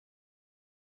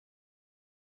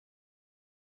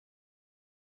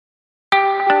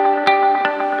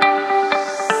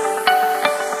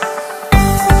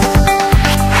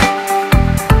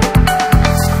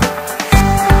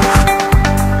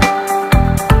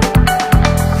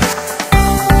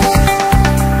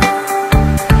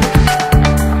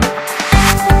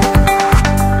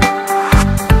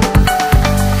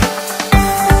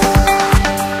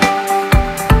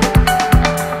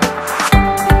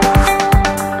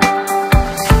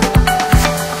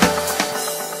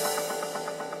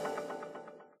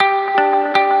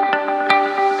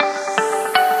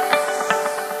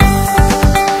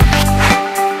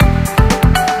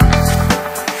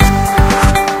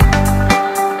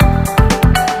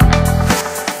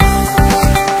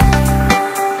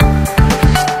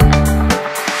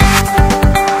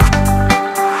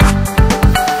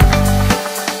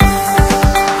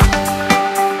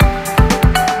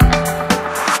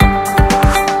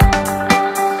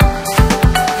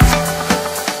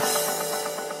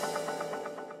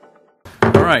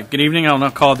right, good evening. I'll now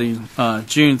call the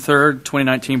June 3rd,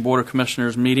 2019 Board of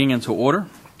Commissioners meeting into order.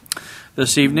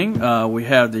 This evening, we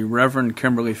have the Reverend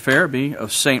Kimberly Farabee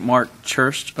of St. Mark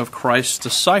Church of Christ's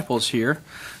Disciples here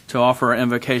to offer an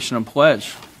invocation and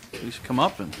pledge. Please come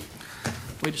up and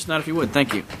lead us out if you would.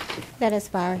 Thank you. Let us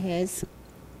bow our heads.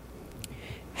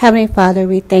 Heavenly Father,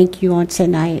 we thank you on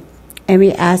tonight, and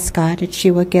we ask, God, that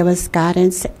you will give us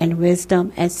guidance and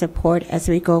wisdom and support as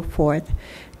we go forth.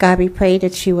 God, we pray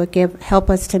that you will help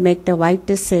us to make the right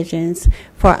decisions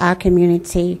for our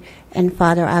community and,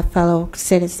 Father, our fellow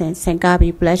citizens. And God, we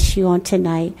bless you on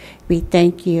tonight. We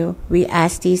thank you. We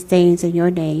ask these things in your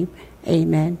name.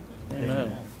 Amen.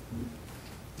 Amen.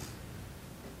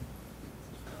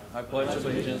 I pledge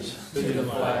allegiance to the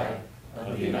flag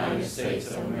of the United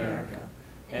States of America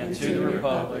and to the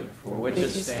republic for which it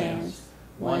stands,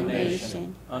 one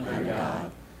nation, under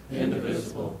God,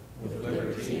 indivisible, with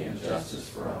liberty and justice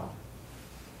for all.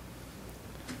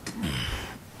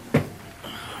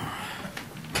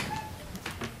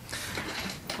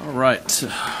 All right.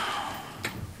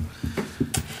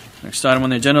 Next item on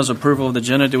the agenda is approval of the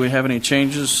agenda. Do we have any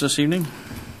changes this evening?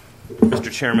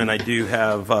 Mr. Chairman, I do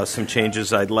have some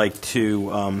changes I'd like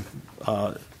to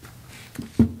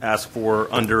ask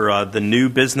for under the new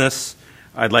business.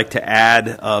 I'd like to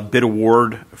add a bid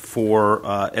award for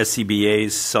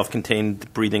SCBA's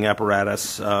self-contained breathing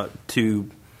apparatus to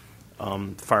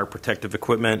fire protective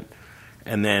equipment.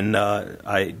 And then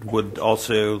I would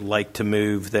also like to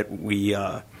move that we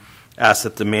ask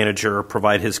that the manager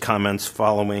provide his comments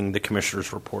following the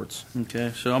commissioner's reports.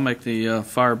 Okay, so I'll make the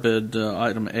fire bid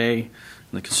item A and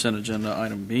the consent agenda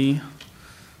item B.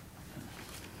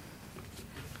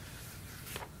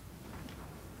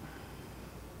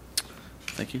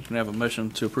 Thank you. Can I have a motion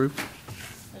to approve?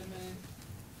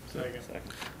 Second.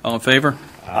 All in favor?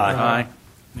 Aye.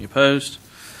 Any opposed?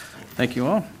 Thank you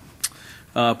all.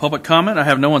 Public comment. I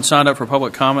have no one signed up for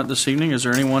public comment this evening. Is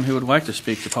there anyone who would like to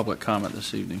speak to public comment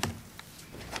this evening?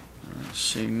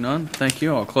 Seeing none. Thank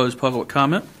you. I'll close public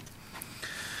comment.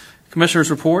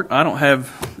 Commissioner's report. I don't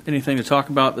have anything to talk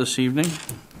about this evening.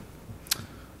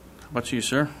 How about you,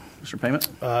 sir? Mr.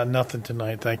 Payment? Nothing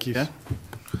tonight, thank you. Okay.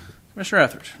 Commissioner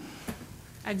Etheridge.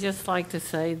 I'd just like to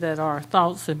say that our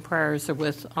thoughts and prayers are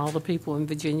with all the people in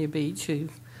Virginia Beach who are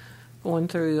going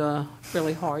through a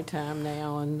really hard time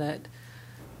now, and that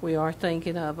we are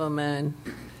thinking of them and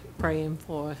praying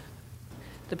for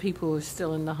the people who are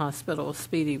still in the hospital,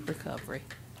 speedy recovery.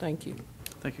 Thank you.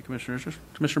 Thank you, Commissioner.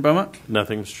 Commissioner Beaumont?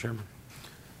 Nothing, Mr. Chairman.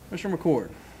 Commissioner McCord?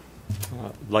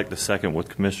 I'd like to second what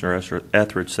Commissioner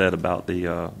Etheridge said about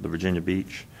the Virginia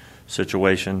Beach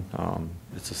situation.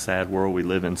 It's a sad world we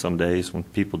live in some days when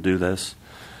people do this.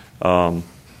 That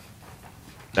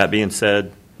being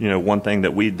said, you know, one thing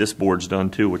that this board's done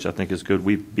too, which I think is good,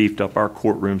 we've beefed up our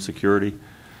courtroom security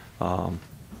at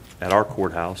our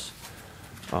courthouse.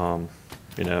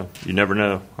 You know, you never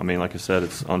know. I mean, like I said,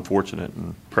 it's unfortunate,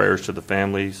 and prayers to the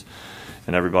families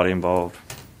and everybody involved.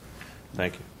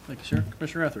 Thank you. Thank you, sir.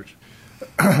 Commissioner Etheridge?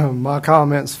 My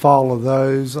comments follow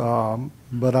those,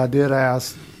 but I did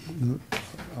ask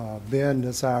Ben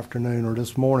this afternoon or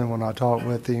this morning when I talked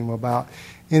with him about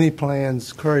any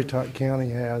plans Currituck County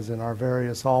has in our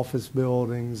various office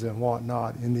buildings and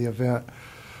whatnot in the event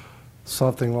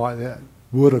something like that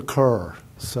would occur.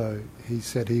 So he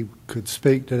said he could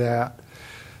speak to that.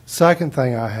 Second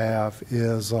thing I have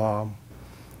is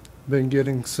been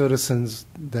getting citizens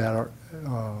that are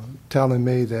telling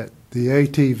me that the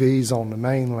ATVs on the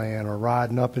mainland are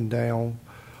riding up and down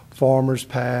farmers'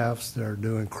 paths. They're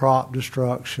doing crop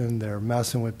destruction. They're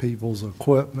messing with people's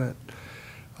equipment,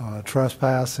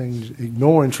 trespassing,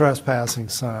 ignoring trespassing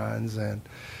signs. And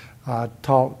I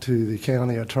talked to the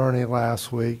county attorney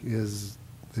last week. Is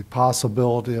the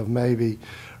possibility of maybe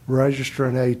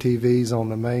registering ATVs on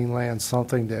the mainland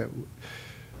something that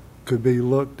could be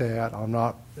looked at? I'm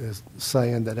not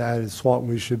saying that that is what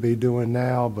we should be doing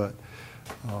now, but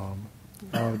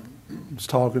I was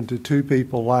talking to two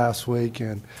people last week,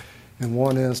 and in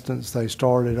one instance they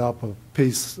started up a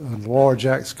large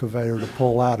excavator to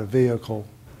pull out a vehicle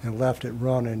and left it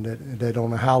running. They don't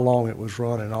know how long it was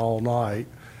running, all night.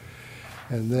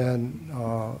 And then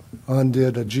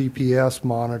undid a GPS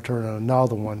monitor and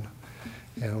another one,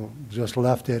 and just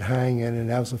left it hanging, and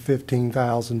that was a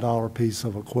 $15,000 piece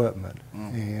of equipment.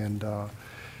 And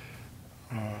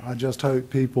I just hope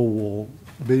people will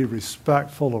be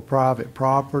respectful of private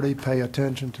property, pay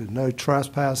attention to no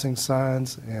trespassing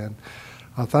signs, and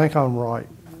I think I'm right,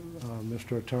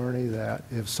 Mr. Attorney, that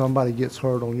if somebody gets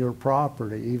hurt on your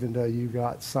property, even though you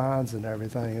got signs and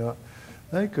everything up,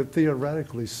 they could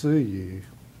theoretically sue you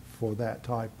for that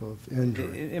type of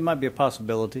injury. It might be a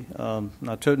possibility.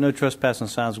 No trespassing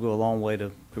signs go a long way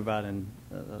to providing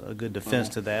a good defense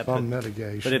to that. Some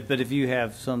mitigation. But if you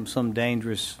have some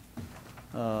dangerous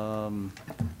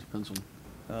Depends on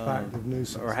Active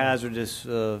nuisance. or hazardous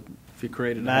if you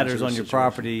created a matters on hazardous your situation.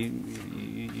 property,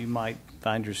 you might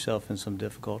find yourself in some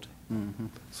difficulty.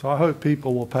 So I hope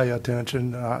people will pay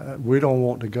attention. We don't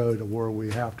want to go to where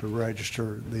we have to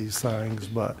register these things,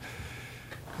 but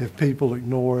if people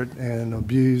ignore it and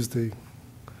abuse the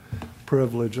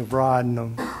privilege of riding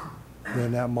them,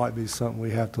 then that might be something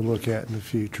we have to look at in the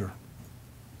future.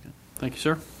 Thank you,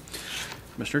 sir.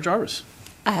 Commissioner Jarvis.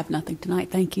 I have nothing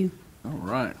tonight, thank you. All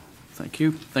right. Thank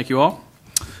you. Thank you all.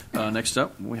 Next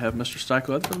up, we have Mr.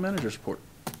 Steichler for the manager's report.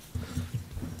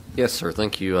 Yes, sir.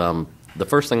 Thank you. The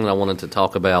first thing that I wanted to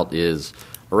talk about is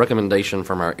a recommendation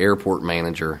from our airport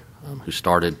manager who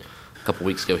started a couple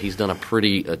weeks ago. He's done a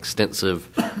pretty extensive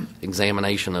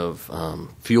examination of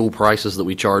fuel prices that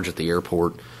we charge at the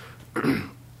airport.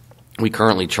 We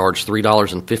currently charge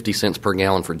 $3.50 per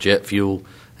gallon for jet fuel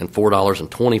and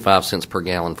 $4.25 per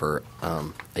gallon for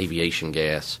aviation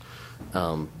gas.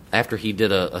 After he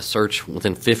did a search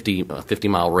within a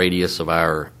 50-mile radius of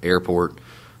our airport,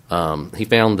 he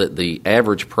found that the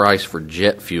average price for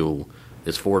jet fuel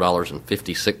is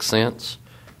 $4.56.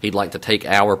 He'd like to take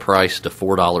our price to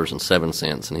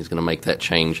 $4.07, and he's going to make that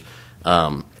change.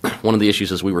 One of the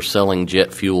issues is we were selling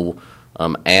jet fuel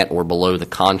at or below the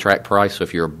contract price, so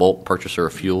if you're a bulk purchaser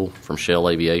of fuel from Shell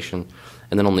Aviation.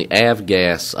 And then on the av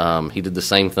gas, he did the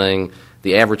same thing.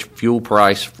 The average fuel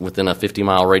price within a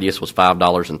 50-mile radius was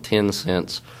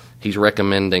 $5.10. He's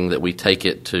recommending that we take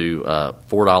it to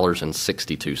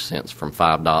 $4.62 from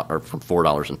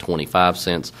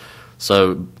 $4.25.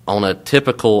 So on a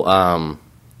typical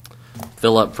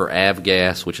fill up for av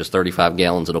gas, which is 35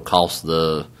 gallons, it'll cost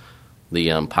the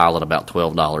pilot about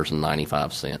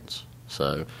 $12.95.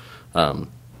 So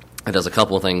it does a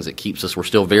couple of things. It keeps us. We're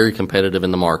still very competitive in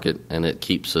the market, and it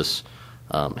keeps us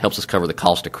helps us cover the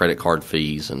cost of credit card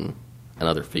fees and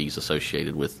other fees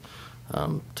associated with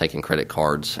taking credit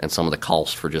cards and some of the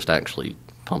cost for just actually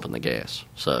pumping the gas.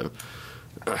 So,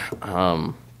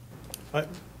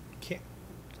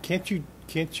 can't you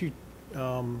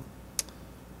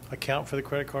account for the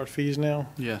credit card fees now?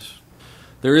 Yes.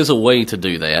 there is a way to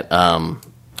do that.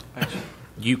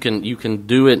 You can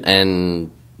do it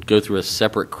and go through a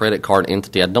separate credit card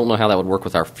entity. I don't know how that would work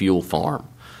with our fuel farm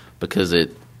because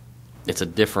it's a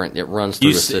different. It runs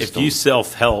through a system. If you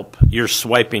self-help, you're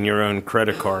swiping your own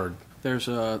credit card. There's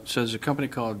a company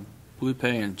called Blue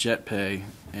Pay and Jet Pay,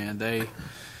 and they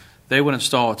would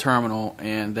install a terminal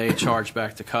and they charge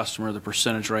back the customer the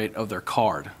percentage rate of their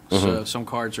card. Mm-hmm. So some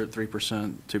cards are at 3%, 2%.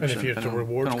 And if you have the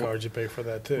rewards cards, you pay for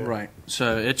that too. Right.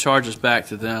 So it charges back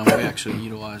to them. We actually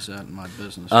utilize that in my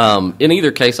business. In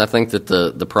either case, I think that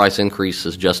the price increase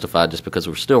is justified just because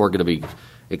we're going to be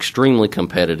extremely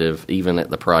competitive even at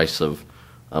the price of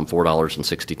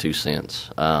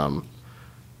 $4.62.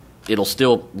 We'll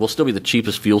still be the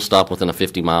cheapest fuel stop within a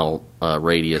 50-mile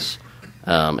radius.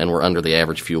 And we're under the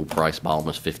average fuel price by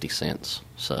almost 50 cents.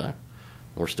 So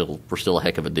we're still a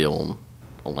heck of a deal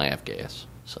on nav gas.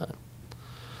 So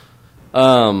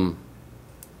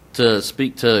to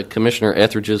speak to Commissioner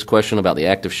Etheridge's question about the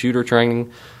active shooter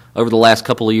training, over the last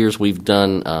couple of years we've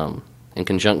done, in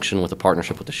conjunction with a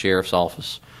partnership with the Sheriff's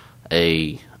Office,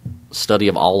 a study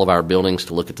of all of our buildings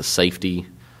to look at the safety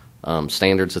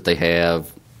standards that they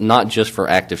have, not just for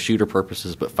active shooter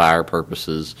purposes, but fire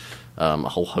purposes, a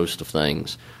whole host of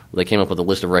things. They came up with a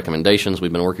list of recommendations.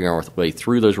 We've been working our way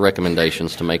through those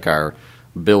recommendations to make our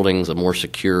buildings a more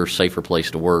secure, safer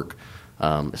place to work.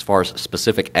 As far as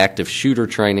specific active shooter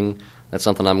training, that's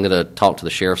something I'm going to talk to the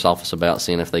Sheriff's Office about,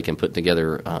 seeing if they can put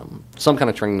together some kind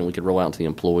of training that we could roll out to the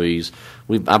employees.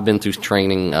 I've been through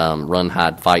training, run,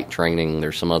 hide, fight training.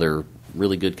 There's some other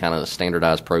really good kind of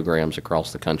standardized programs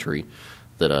across the country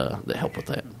that help with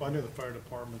that. I know the fire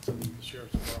departments and the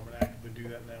sheriff's department actively do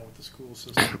that now with the school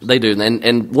system. They do,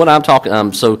 and what I'm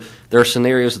talking, so there are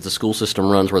scenarios that the school system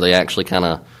runs where they actually kind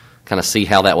of see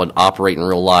how that would operate in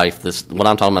real life. What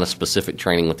I'm talking about is specific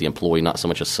training with the employee, not so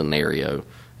much a scenario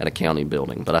at a county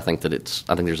building. But I think there's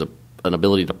an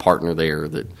ability to partner there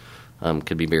that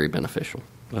could be very beneficial.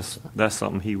 That's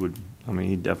something he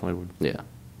definitely would be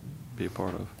a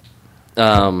part of.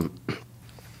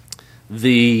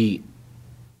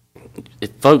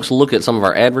 If folks look at some of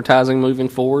our advertising moving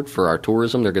forward for our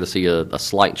tourism, they're going to see a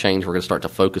slight change. We're going to start to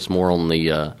focus more on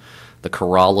the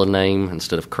Corolla name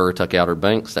instead of Currituck Outer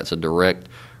Banks. That's a direct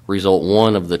result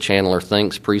one of the Chandler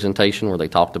Thinks presentation, where they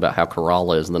talked about how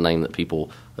Corolla is the name that people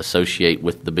associate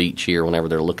with the beach here whenever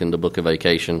they're looking to book a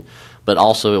vacation. But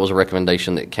also it was a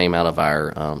recommendation that came out of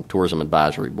our Tourism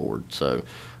Advisory Board. So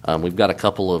we've got a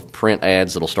couple of print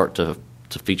ads that'll start to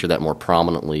feature that more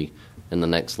prominently in the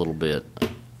next little bit.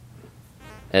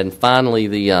 And finally,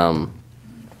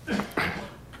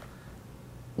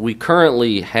 we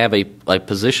currently have a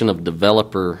position of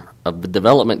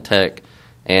development tech,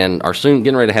 and are soon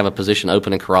getting ready to have a position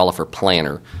open in Corolla for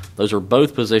planner. Those are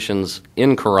both positions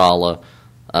in Corolla.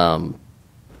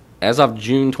 As of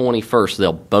June 21st,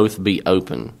 they'll both be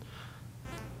open.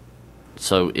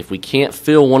 So if we can't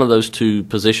fill one of those two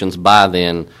positions by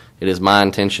then, it is my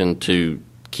intention to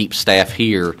keep staff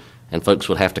here, and folks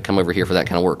would have to come over here for that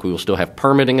kind of work. We will still have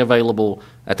permitting available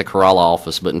at the Corolla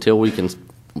office, but until we can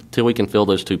fill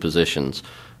those two positions,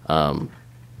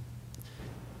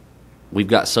 we've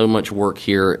got so much work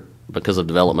here because of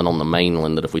development on the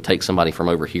mainland that if we take somebody from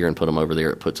over here and put them over there,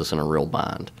 it puts us in a real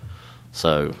bind.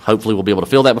 So hopefully we'll be able to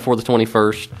fill that before the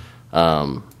 21st,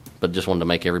 but just wanted to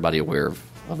make everybody aware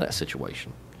of that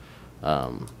situation.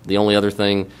 The only other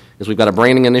thing is we've got a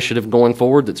branding initiative going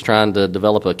forward that's trying to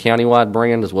develop a countywide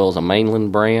brand as well as a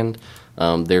mainland brand.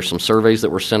 There's some surveys that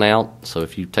were sent out, so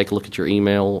if you take a look at your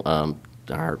email,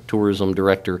 our tourism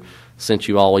director sent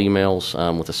you all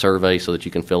emails with a survey so that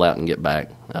you can fill out and get back.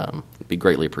 It'd be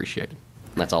greatly appreciated.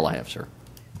 And that's all I have, sir.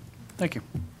 Thank you.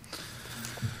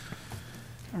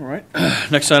 All right.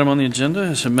 Next item on the agenda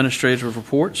is administrative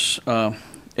reports.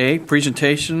 A,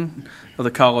 presentation of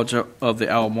the College of the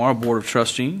Albemarle Board of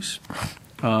Trustees.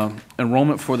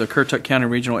 Enrollment for the Currituck County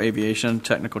Regional Aviation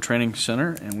Technical Training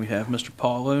Center. And we have Mr.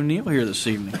 Paul O'Neill here this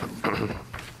evening.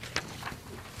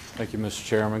 Thank you, Mr.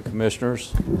 Chairman,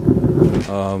 Commissioners.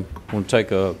 I want to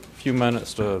take a few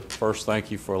minutes to first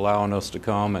thank you for allowing us to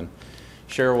come and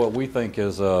share what we think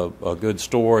is a good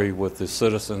story with the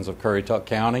citizens of Currituck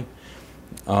County.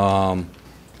 I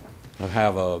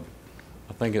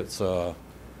think it's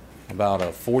about a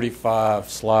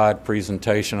 45-slide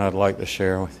presentation I'd like to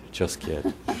share with you. Just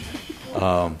kidding.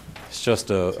 It's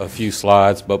just a few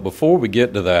slides, but before we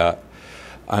get to that,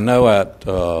 I know at,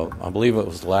 I believe it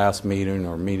was the last meeting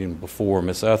or meeting before,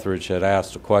 Ms. Etheridge had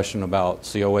asked a question about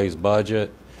COA's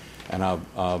budget, and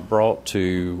I brought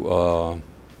to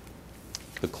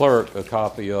the clerk a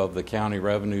copy of the county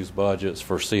revenues budgets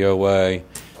for COA.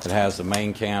 It has the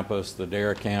main campus, the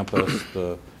Dare campus,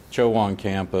 the Chowan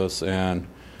campus, and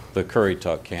the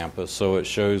Currituck campus. So it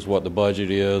shows what the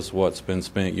budget is, what's been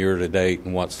spent year to date,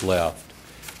 and what's left.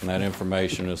 And that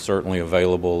information is certainly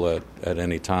available at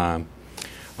any time.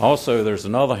 Also, there's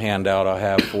another handout I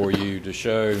have for you to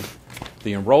show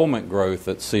the enrollment growth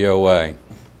at COA.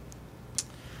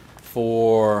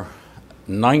 For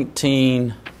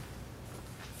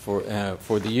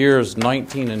the years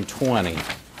 19 and 20,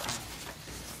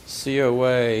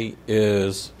 COA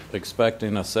is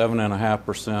expecting a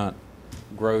 7.5%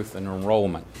 growth in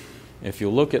enrollment. If you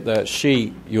look at that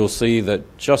sheet, you'll see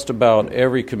that just about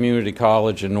every community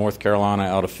college in North Carolina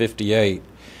out of 58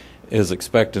 is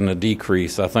expecting a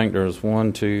decrease. I think there's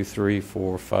 7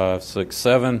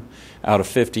 out of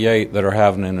 58 that are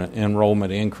having an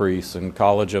enrollment increase, and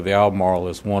College of the Albemarle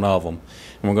is one of them.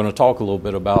 And we're going to talk a little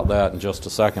bit about that in just a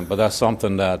second, but that's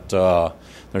something that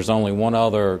there's only one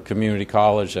other community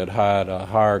college that had a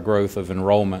higher growth of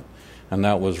enrollment, and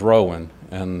that was Rowan,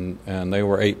 and they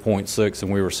were 8.6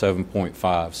 and we were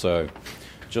 7.5. So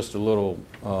just a little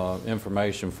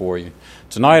information for you.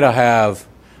 Tonight I have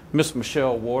Miss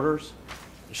Michelle Waters.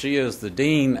 She is the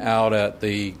dean out at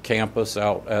the campus,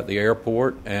 out at the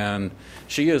airport, and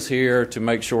she is here to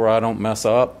make sure I don't mess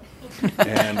up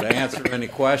and to answer any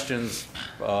questions,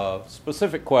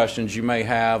 specific questions you may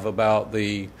have about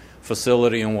the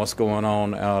facility and what's going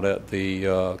on out at the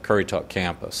Currituck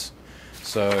campus.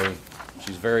 So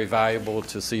she's very valuable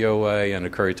to COA and to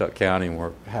Currituck County, and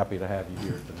we're happy to have you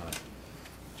here tonight.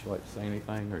 Would you like to say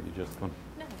anything, or are you just going to?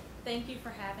 No. Thank you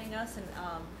for having us and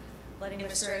letting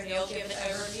Mr. O'Neill give an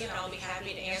overview, and I'll be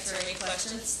happy to answer any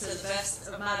questions to the best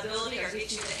of my ability or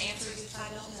get you the answers if I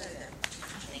don't know them.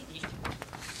 Thank you.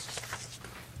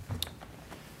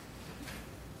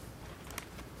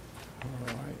 All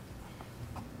right.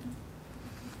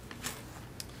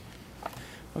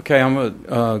 Okay, I'm going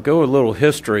to go a little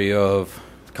history of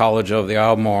College of the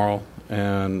Albemarle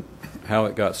and how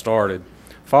it got started.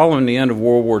 Following the end of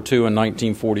World War II in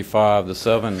 1945, the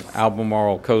 7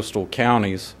 Albemarle coastal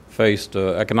counties faced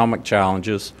economic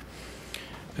challenges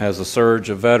as a surge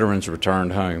of veterans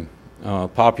returned home.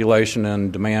 Population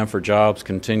and demand for jobs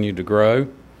continued to grow,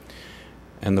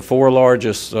 And the four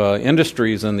largest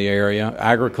industries in the area,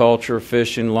 agriculture,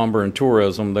 fishing, lumber, and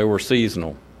tourism, they were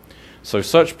seasonal. So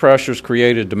such pressures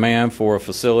created demand for a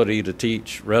facility to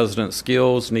teach residents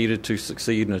skills needed to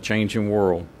succeed in a changing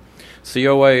world.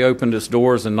 COA opened its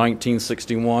doors in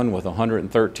 1961 with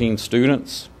 113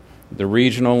 students. The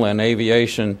Regional and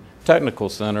Aviation Technical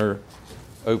Center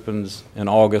opens in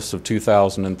August of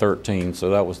 2013. So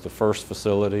that was the first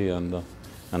facility and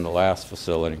the last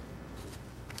facility.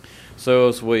 So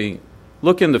as we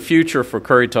look in the future for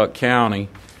Currituck County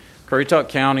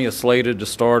is slated to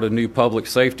start a new public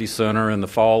safety center in the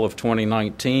fall of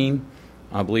 2019.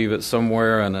 I believe it's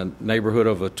somewhere in a neighborhood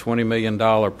of a $20 million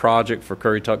project for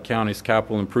Currituck County's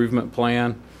capital improvement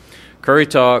plan.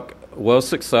 Currituck was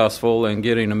successful in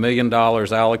getting $1 million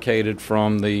allocated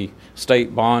from the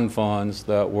state bond funds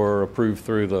that were approved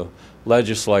through the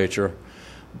legislature.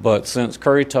 But since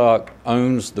Currituck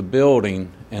owns the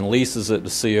building and leases it to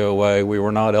COA, we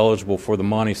were not eligible for the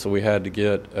money, so we had to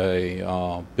get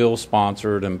a bill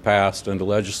sponsored and passed in the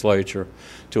legislature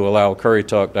to allow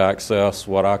Currituck to access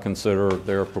what I consider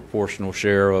their proportional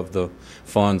share of the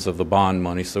funds of the bond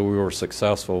money. So we were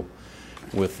successful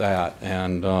with that.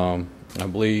 And I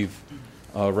believe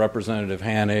Representative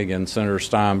Hanig and Senator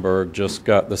Steinberg just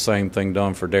got the same thing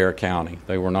done for Dare County.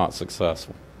 They were not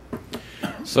successful.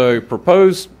 So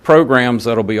proposed programs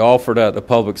that will be offered at the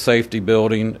public safety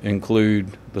building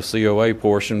include the COA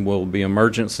portion will be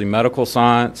emergency medical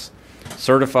science,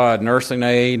 certified nursing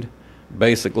aid,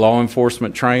 basic law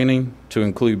enforcement training to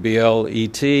include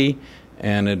BLET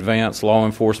and advanced law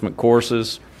enforcement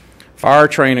courses, fire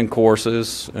training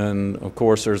courses, and of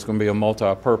course there's going to be a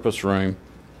multi-purpose room,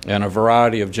 and a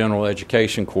variety of general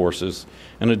education courses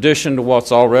in addition to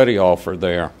what's already offered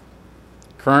there.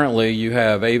 Currently, you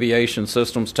have aviation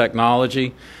systems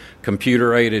technology,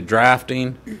 computer-aided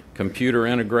drafting,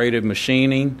 computer-integrated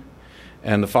machining,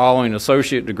 and the following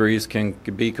associate degrees can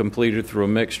be completed through a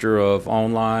mixture of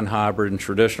online, hybrid, and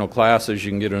traditional classes.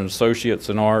 You can get an associate's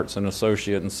in arts and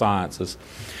associate in sciences.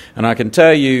 And I can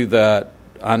tell you that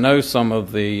I know some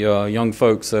of the young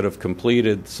folks that have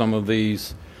completed some of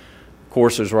these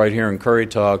courses right here in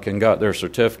Currituck and got their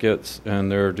certificates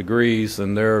and their degrees,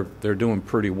 and they're doing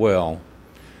pretty well.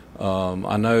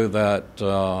 I know that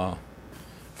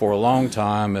for a long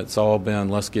time it's all been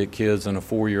let's get kids in a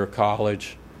four-year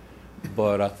college,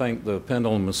 but I think the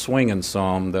pendulum is swinging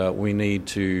some that we need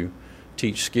to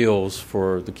teach skills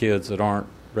for the kids that aren't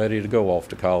ready to go off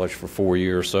to college for 4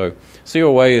 years. So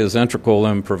COA is integral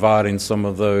in providing some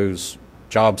of those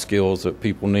job skills that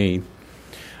people need.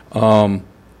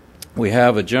 We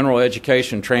have a general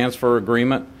education transfer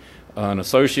agreement. An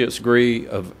associate's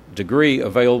degree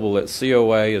available at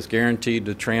COA is guaranteed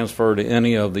to transfer to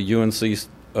any of the UNC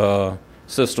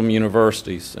system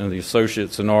universities in the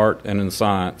associates in art and in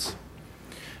science.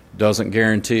 Doesn't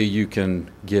guarantee you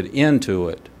can get into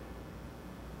it,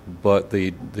 but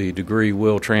the degree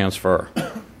will transfer.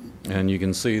 And you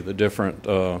can see the different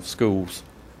schools.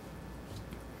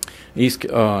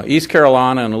 East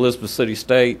Carolina and Elizabeth City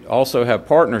State also have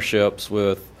partnerships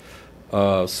with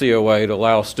COA to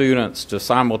allow students to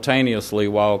simultaneously,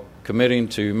 while committing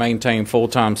to maintain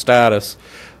full-time status,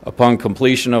 upon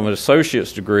completion of an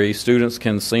associate's degree, students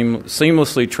can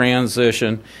seamlessly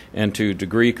transition into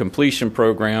degree completion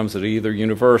programs at either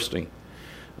university.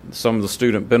 Some of the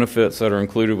student benefits that are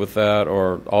included with that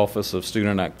are Office of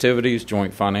Student Activities,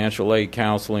 joint financial aid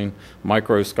counseling,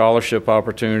 micro scholarship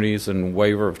opportunities, and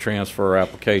waiver of transfer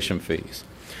application fees.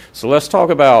 So let's talk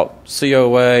about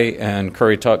COA and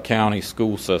Currituck County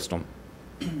school system.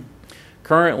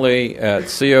 Currently at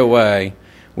COA,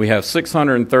 we have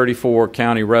 634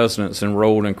 county residents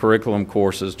enrolled in curriculum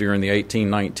courses during the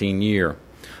 18-19 year.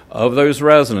 Of those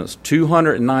residents,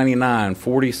 299,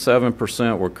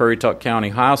 47% were Currituck County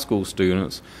high school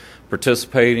students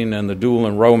participating in the dual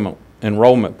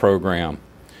enrollment program.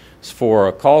 It's for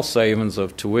a cost savings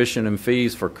of tuition and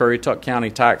fees for Currituck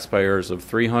County taxpayers of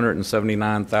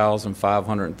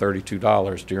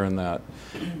 $379,532 during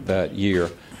that year.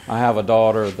 I have a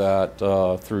daughter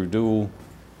that through dual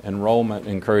enrollment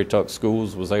in Currituck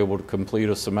schools was able to complete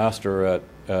a semester at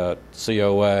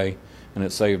COA, and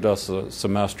it saved us a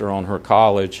semester on her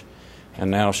college,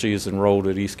 and now she's enrolled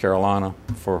at East Carolina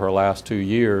for her last 2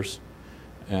 years,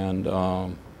 and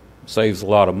saves a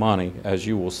lot of money, as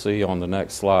you will see on the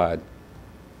next slide.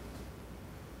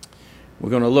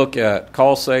 We're going to look at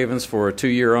cost savings for a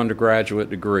 2-year undergraduate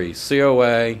degree.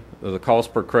 COA, the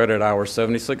cost per credit hour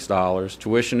 $76,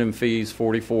 tuition and fees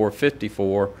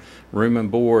 $44.54, room and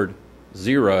board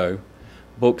 $0,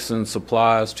 books and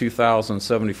supplies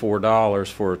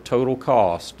 $2,074 for a total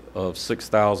cost of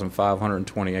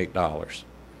 $6,528.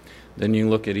 Then you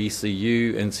look at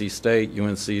ECU, NC State,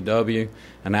 UNCW,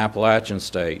 and Appalachian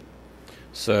State.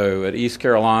 So at East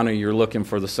Carolina, you're looking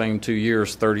for the same 2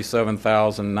 years,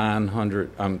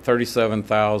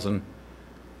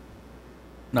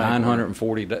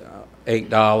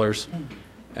 $37,948.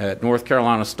 At North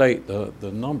Carolina State,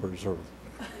 the numbers are.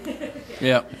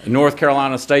 Yeah. North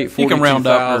Carolina State,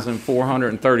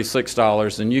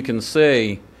 $42,436, and you can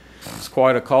see it's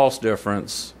quite a cost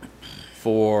difference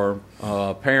for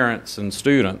parents and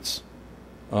students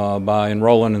by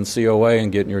enrolling in COA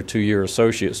and getting your 2-year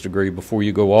associate's degree before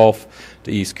you go off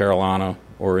to East Carolina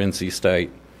or NC State.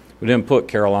 We didn't put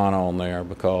Carolina on there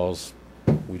because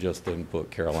we just didn't put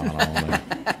Carolina on there.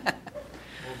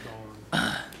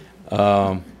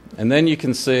 And then you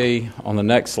can see on the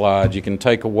next slide, you can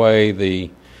take away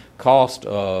the cost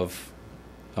of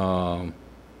room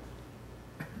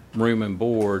and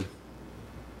board.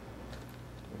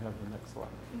 We have the next slide.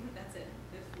 That's it.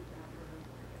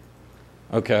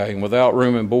 Okay, and without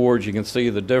room and board, you can see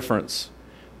the difference,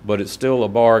 but it's still a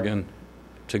bargain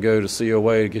to go to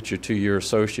COA to get your 2-year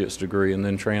associate's degree and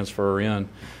then transfer in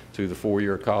to the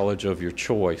 4-year college of your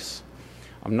choice.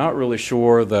 I'm not really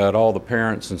sure that all the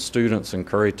parents and students in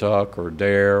Currituck or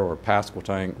Dare or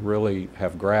Pasquotank really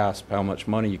have grasped how much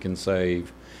money you can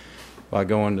save by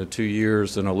going to 2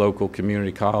 years in a local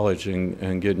community college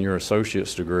and getting your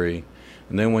associate's degree.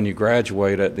 And then when you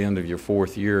graduate at the end of your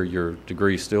 4th year, your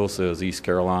degree still says East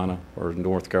Carolina or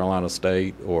North Carolina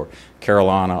State or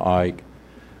Carolina Ike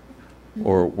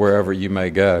or wherever you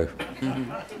may go.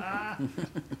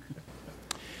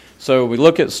 So we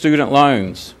look at student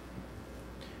loans.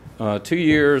 2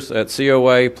 years at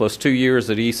COA plus 2 years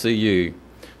at ECU.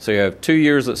 So you have 2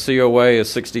 years at COA is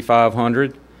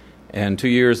 $6,500 and 2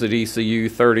 years at ECU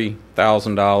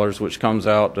 $30,000, which comes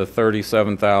out to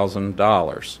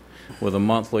 $37,000 with a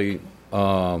monthly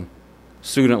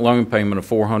student loan payment of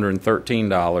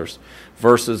 $413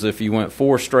 versus if you went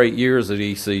 4 straight years at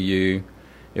ECU,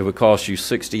 it would cost you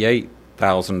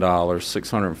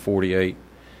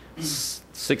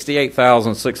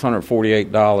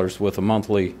 $68,648 with a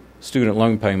monthly student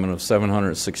loan payment of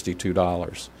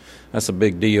 $762. That's a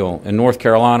big deal. In North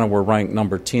Carolina, we're ranked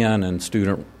number 10 in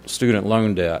student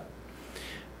loan debt,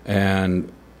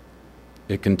 and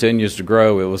it continues to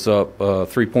grow. It was up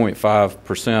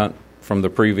 3.5% from the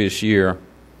previous year,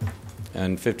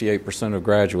 and 58% of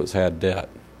graduates had debt.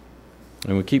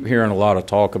 And we keep hearing a lot of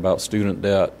talk about student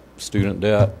debt.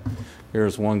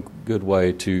 Here's one good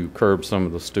way to curb some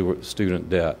of the student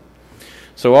debt.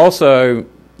 So also,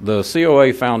 the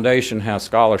COA Foundation has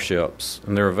scholarships,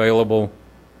 and they're available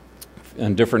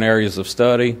in different areas of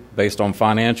study based on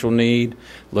financial need,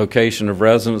 location of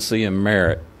residency, and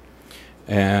merit.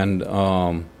 And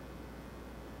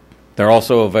they're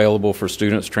also available for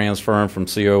students transferring from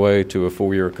COA to a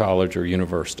 4-year college or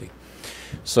university.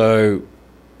 So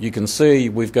you can see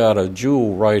we've got a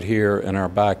jewel right here in our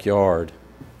backyard,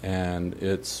 and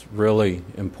it's really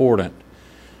important.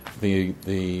 The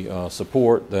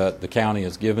support that the county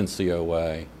has given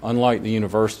COA. Unlike the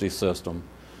university system,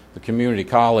 the community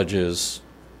colleges,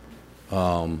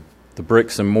 the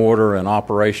bricks and mortar and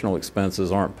operational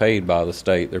expenses aren't paid by the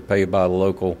state. They're paid by the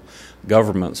local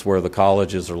governments where the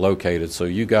colleges are located. So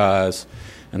you guys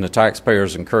and the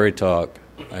taxpayers in Currituck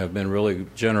have been really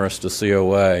generous to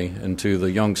COA and to the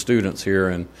young students here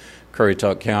in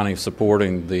Currituck County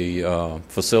supporting the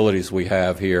facilities we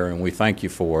have here, and we thank you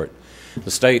for it.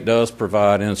 The state does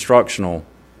provide instructional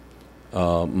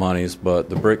monies, but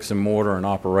the bricks and mortar and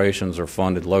operations are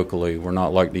funded locally. We're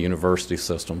not like the university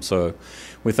system. So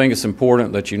we think it's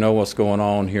important that you know what's going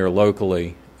on here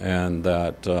locally, and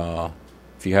that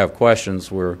if you have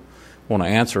questions, we want to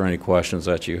answer any questions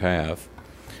that you have.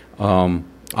 I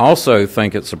also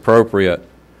think it's appropriate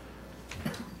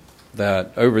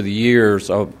that over the years,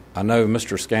 I know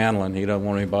Mr. Scanlon, he doesn't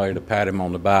want anybody to pat him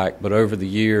on the back, but over the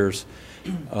years,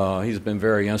 he's been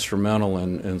very instrumental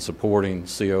in supporting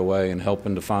COA and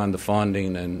helping to find the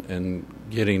funding and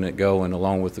getting it going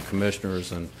along with the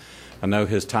commissioners. And I know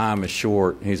his time is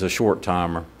short. He's a short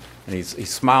timer, and he's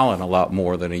smiling a lot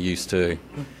more than he used to.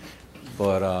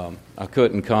 But I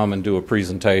couldn't come and do a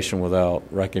presentation without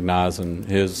recognizing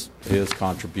his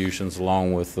contributions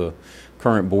along with the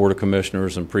current Board of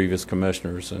Commissioners and previous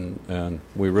commissioners, and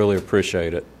we really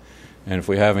appreciate it. And if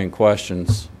we have any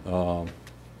questions,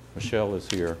 Michelle is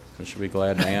here, and she'll be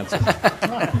glad to answer.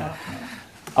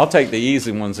 I'll take the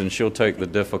easy ones, and she'll take the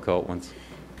difficult ones.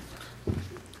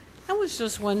 I was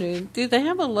just wondering, do they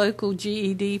have a local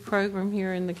GED program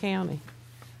here in the county?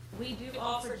 We do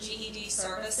offer GED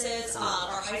services.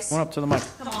 Our high school. Come up to the mic.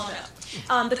 Come on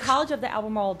up. The College of the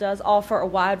Albemarle does offer a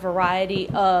wide variety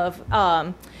of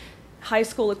high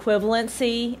school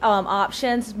equivalency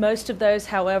options. Most of those,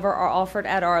 however, are offered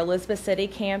at our Elizabeth City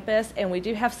campus, and we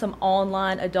do have some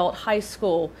online adult high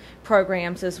school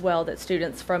programs as well that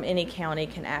students from any county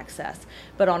can access.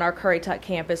 But on our Currituck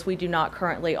campus, we do not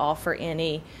currently offer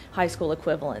any high school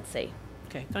equivalency.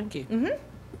 Okay, thank you.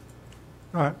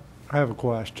 All right, I have a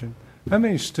question. How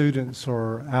many students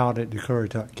are out at the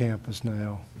Currituck campus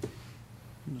now?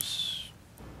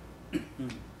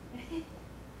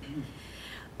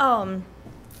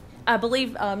 I believe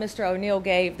Mr. O'Neill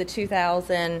gave the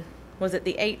 2000, was it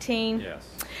the 18? Yes.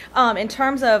 In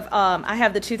terms of, I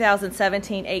have the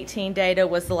 2017-18 data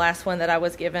was the last one that I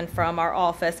was given from our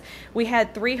office. We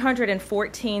had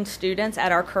 314 students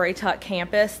at our Currituck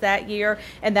campus that year,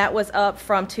 and that was up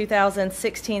from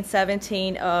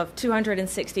 2016-17 of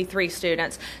 263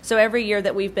 students. So every year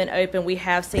that we've been open, we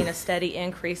have seen a steady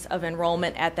increase of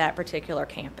enrollment at that particular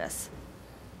campus.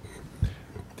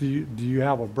 Do you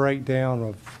have a breakdown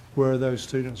of where those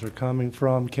students are coming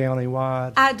from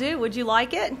countywide? I do. Would you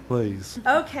like it? Please.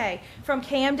 Okay. From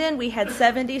Camden, we had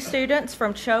 70 students.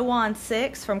 From Chowan,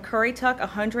 6. From Currituck,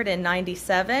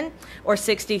 197, or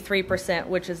 63%,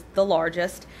 which is the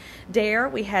largest. Dare,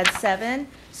 we had 7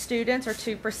 students, or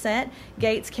 2%.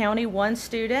 Gates County, 1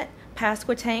 student.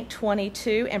 Pasquotank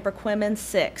 22, and Perquimans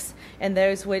 6, and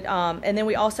those would. And then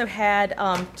we also had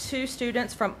 2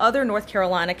 students from other North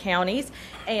Carolina counties,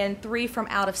 and 3 from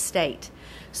out of state.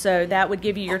 So that would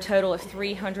give you your total of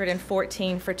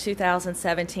 314 for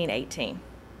 2017-18.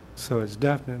 So it's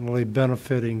definitely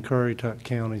benefiting Currituck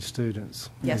County students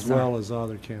Yes, as sir. well as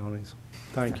other counties.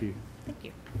 Thank you. Thank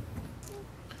you.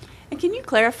 And can you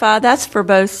clarify, that's for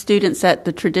both students at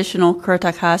the traditional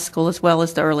Currituck High School as well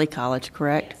as the early college,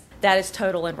 correct? That is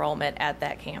total enrollment at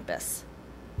that campus.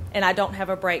 And I don't have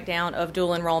a breakdown of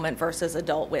dual enrollment versus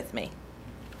adult with me.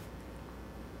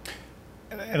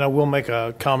 And I will make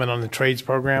a comment on the trades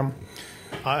program.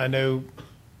 I know,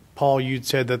 Paul, you'd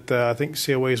said that I think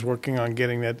COA is working on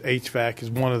getting that HVAC as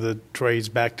one of the trades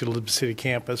back to the Elizabeth City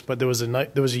campus. But there was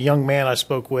a young man I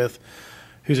spoke with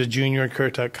who's a junior at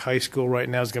Currituck High School right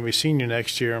now, is going to be a senior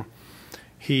next year.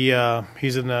 He's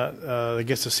in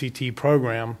the CT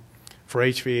program for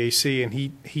HVAC, and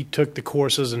he took the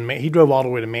courses, and he drove all the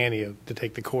way to Mania to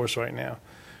take the course right now,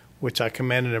 which I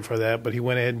commended him for that. But he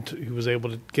went ahead and he was able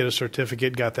to get a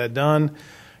certificate, got that done,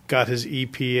 got his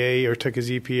EPA, or took his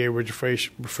EPA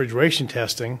refrigeration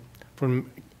testing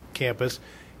from campus.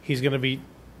 He's going to be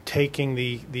taking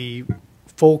the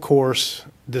full course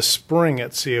this spring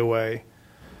at COA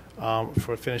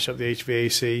for finish up the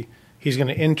HVAC. He's going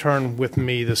to intern with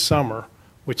me this summer,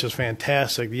 which is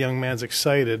fantastic. The young man's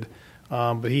excited.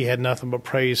 But he had nothing but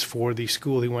praise for the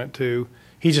school he went to.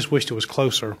 He just wished it was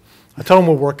closer. I told him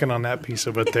we're working on that piece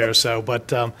of it there. So,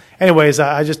 but anyways,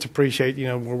 I just appreciate,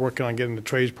 we're working on getting the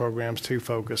trades programs too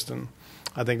focused, and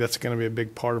I think that's going to be a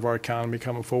big part of our economy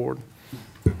coming forward.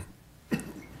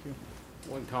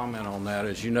 One comment on that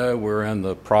is, we're in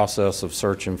the process of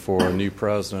searching for a new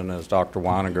president, as Dr.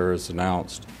 Weiniger has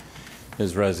announced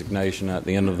his resignation at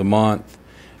the end of the month,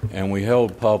 and we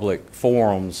held public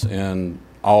forums in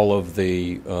all of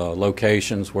the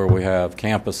locations where we have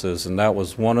campuses, and that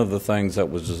was one of the things that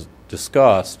was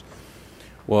discussed,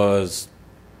 was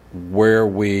where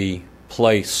we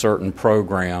place certain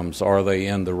programs. Are they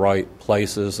in the right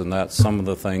places? And that's some of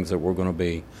the things that we're going to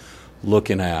be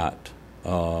looking at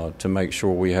to make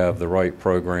sure we have the right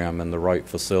program and the right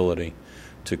facility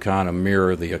to kind of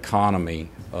mirror the economy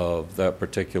of that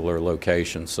particular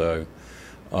location. So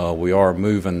we are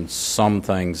moving some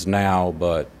things now,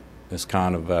 but it's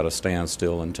kind of at a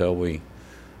standstill until we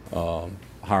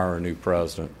hire a new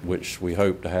president, which we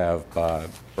hope to have by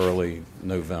early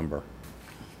November.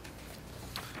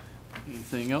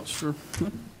 Anything else for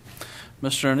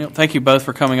Mr. O'Neill? Thank you both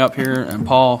for coming up here, and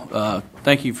Paul,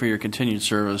 thank you for your continued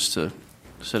service to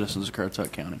citizens of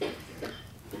Currituck County.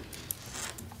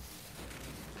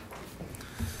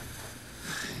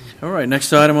 All right,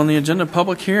 next item on the agenda,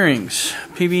 public hearings.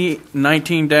 PB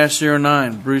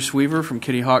 19-09, Bruce Weaver from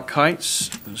Kitty Hawk Heights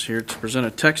is here to present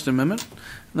a text amendment.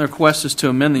 And the request is to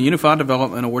amend the Unified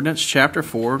Development Ordinance, Chapter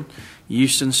 4,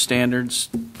 Use and Standards,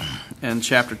 and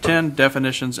Chapter 10,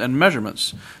 Definitions and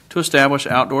Measurements, to establish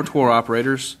outdoor tour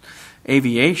operators,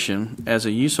 aviation, as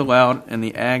a use allowed in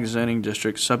the Ag zoning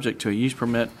district, subject to a use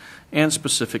permit and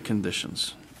specific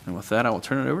conditions. And with that, I will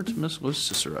turn it over to Ms. Liz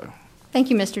Cicero. Thank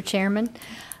you, Mr. Chairman.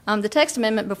 The text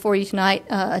amendment before you tonight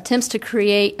attempts to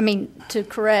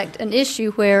correct an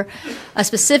issue where a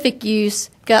specific use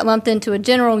got lumped into a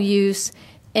general use,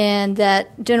 and that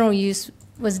general use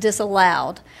was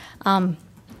disallowed.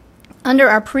 Under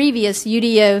our previous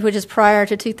UDO, which is prior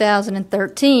to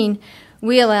 2013,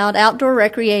 we allowed outdoor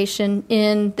recreation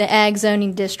in the ag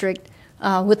zoning district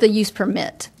with a use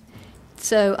permit.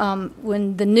 So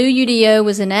when the new UDO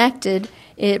was enacted,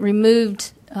 it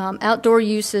removed outdoor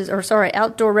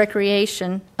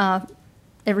recreation.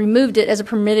 It removed it as a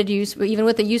permitted use, even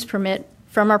with a use permit,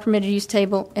 from our permitted use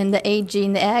table in the AG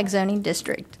and the ag zoning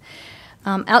district.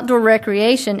 Outdoor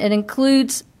recreation, it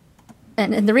includes,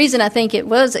 and the reason I think it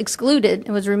was excluded,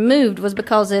 it was removed, was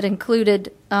because it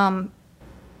included some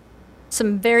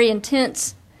very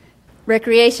intense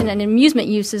recreation and amusement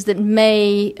uses that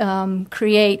may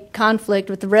create conflict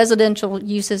with the residential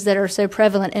uses that are so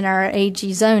prevalent in our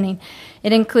AG zoning.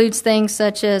 It includes things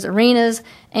such as arenas,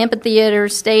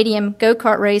 amphitheaters, stadium,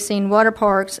 go-kart racing, water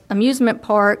parks, amusement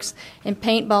parks, and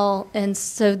paintball, and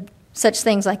such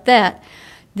things like that.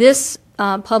 This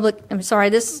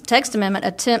this text amendment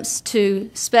attempts to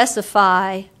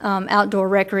specify outdoor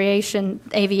recreation,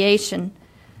 aviation.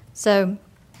 So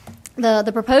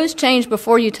the proposed change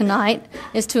before you tonight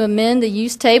is to amend the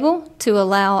use table to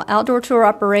allow outdoor tour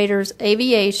operators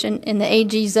aviation in the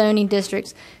AG zoning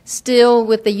districts still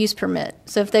with the use permit.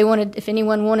 So if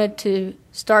anyone wanted to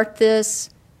start this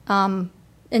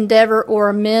endeavor or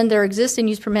amend their existing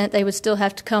use permit, they would still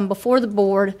have to come before the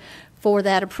board for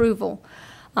that approval.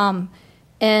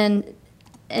 And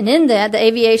in that, the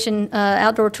aviation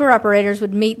outdoor tour operators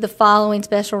would meet the following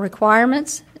special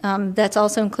requirements. That's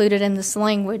also included in this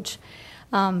language.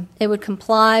 It would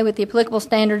comply with the applicable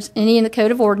standards in the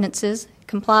Code of Ordinances,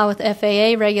 comply with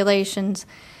FAA regulations,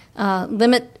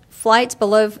 limit flights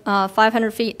below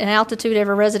 500 feet in altitude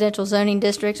over residential zoning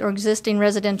districts or existing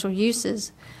residential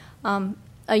uses.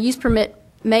 A use permit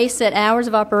may set hours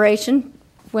of operation.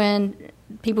 When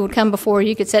people would come before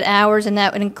you could set hours, and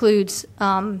that includes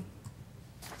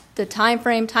the time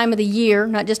of the year,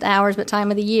 not just hours, but time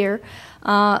of the year.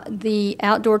 The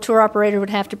outdoor tour operator would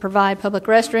have to provide public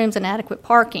restrooms and adequate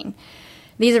parking.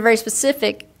 These are very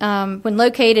specific. When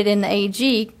located in the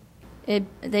AG,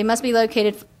 they must be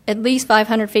located at least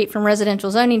 500 feet from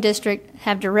residential zoning district,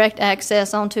 have direct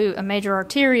access onto a major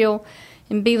arterial,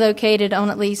 and be located on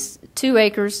at least 2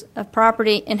 acres of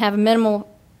property and have a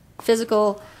minimal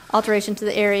physical alteration to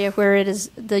the area where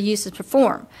the use is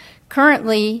performed.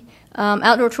 Currently,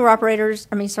 outdoor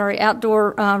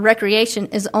recreation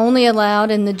is only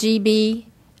allowed in the GB,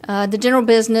 the general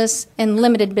business, and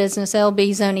limited business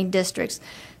LB zoning districts.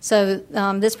 So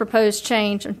this proposed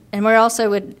change, and we also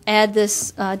would add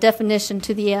this definition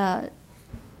to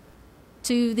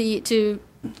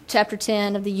Chapter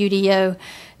 10 of the UDO,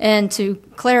 and to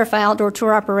clarify outdoor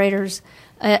tour operators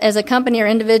as a company or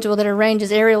individual that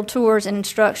arranges aerial tours and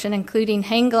instruction, including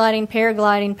hang gliding,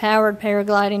 paragliding, powered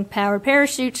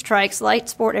parachutes, trikes, light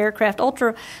sport aircraft,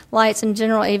 ultra lights, and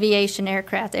general aviation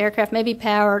aircraft. The aircraft may be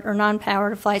powered or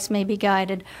non-powered. Flights may be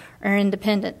guided or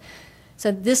independent.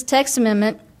 So this text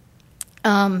amendment,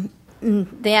 the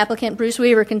applicant, Bruce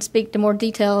Weaver, can speak to more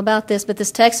detail about this, but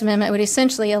this text amendment would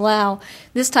essentially allow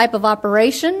this type of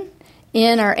operation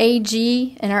in our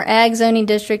AG and our ag zoning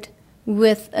district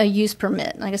with a use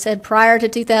permit. Like I said, prior to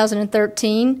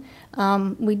 2013,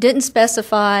 we didn't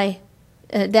specify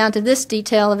down to this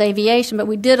detail of aviation, but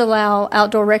we did allow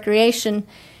outdoor recreation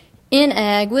in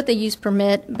ag with a use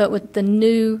permit, but with the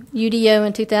new UDO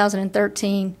in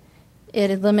 2013,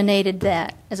 it eliminated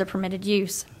that as a permitted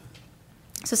use.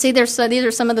 So see, these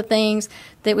are some of the things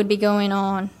that would be going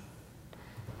on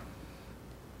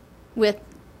with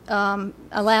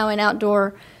allowing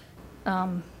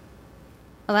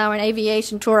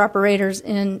aviation tour operators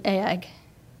in ag.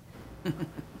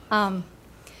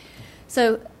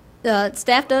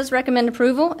 Staff does recommend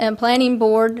approval, and Planning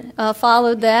Board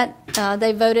followed that.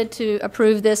 They voted to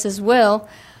approve this as well,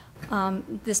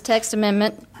 this text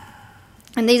amendment.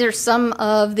 And these are some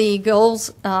of the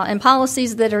goals and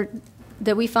policies that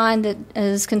we find that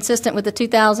is consistent with the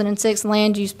 2006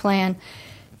 land use plan,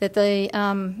 that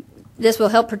this will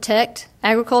help protect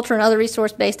agriculture and other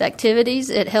resource-based activities.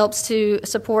 It helps to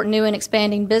support new and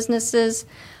expanding businesses.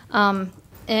 And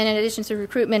in addition to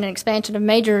recruitment and expansion of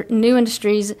major new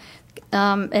industries,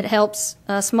 it helps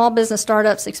small business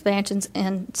startups, expansions,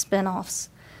 and spinoffs.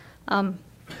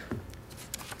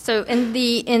 So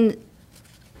in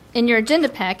your agenda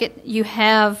packet, you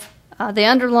have the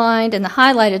underlined and the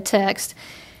highlighted text.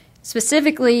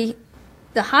 Specifically,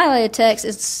 the highlighted text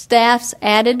is staff's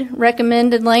added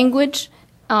recommended language,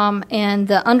 and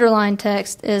the underlined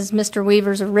text is Mr.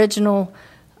 Weaver's original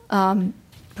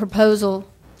proposal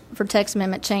for text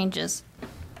amendment changes.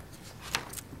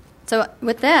 So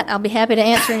with that, I'll be happy to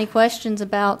answer any questions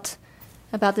about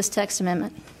this text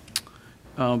amendment.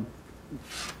 I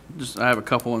have a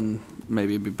couple, and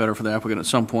maybe it'd be better for the applicant at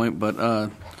some point,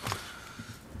 but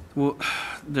Well,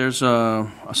 I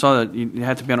saw that you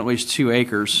had to be on at least 2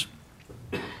 acres.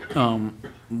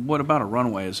 What about a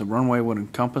runway? Is a runway would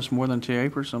encompass more than 2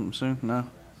 acres? I'm assuming no.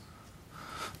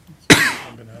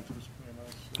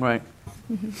 Right.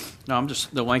 No, I'm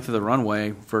just the length of the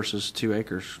runway versus 2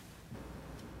 acres.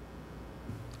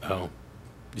 Oh,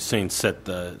 you're saying set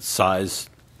the size?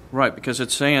 Right, because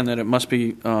it's saying that it must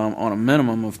be on a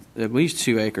minimum of at least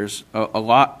 2 acres. A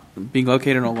lot being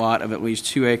located in a lot of at least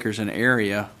 2 acres in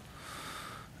area.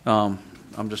 I'm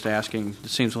just asking. It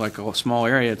seems like a small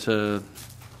area to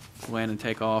land and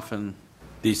take off, and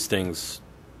These things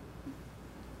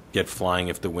get flying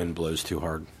if the wind blows too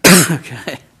hard.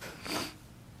 okay.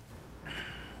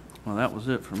 Well, that was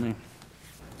it for me.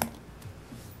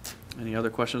 Any other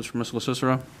questions for Ms.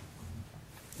 LaCicero?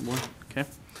 Okay.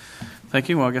 Thank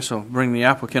you. Well, I guess I'll bring the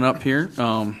applicant up here.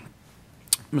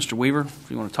 Mr. Weaver,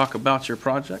 if you want to talk about your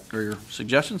project or your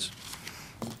suggestions.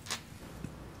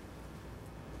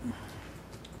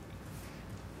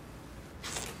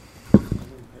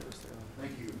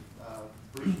 Thank you.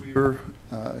 Bruce Weaver,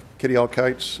 Kitty Hawk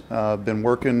Kites. Been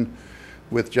working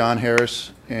with John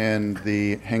Harris and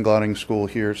the hang gliding school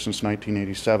here since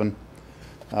 1987.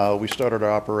 We started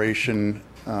our operation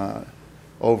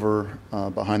over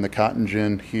behind the Cotton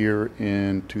Gin here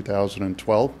in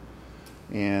 2012,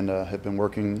 and have been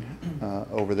working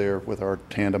over there with our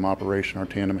tandem operation, our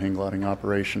tandem hang gliding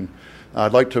operation.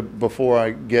 I'd like to, before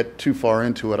I get too far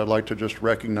into it, I'd like to just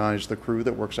recognize the crew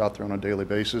that works out there on a daily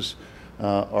basis.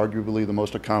 Arguably the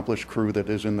most accomplished crew that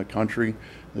is in the country.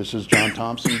 This is John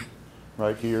Thompson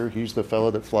right here. He's the fellow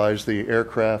that flies the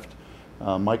aircraft.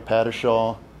 Mike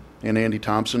Pattishaw and Andy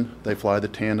Thompson, they fly the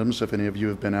tandems. If any of you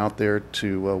have been out there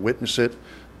to witness it,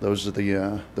 those are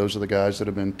the guys that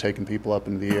have been taking people up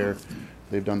into the air.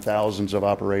 They've done thousands of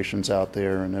operations out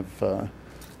there and have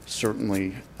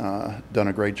certainly done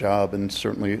a great job and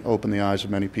certainly opened the eyes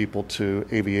of many people to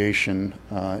aviation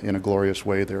in a glorious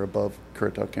way there above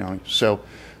Currituck County. So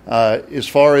as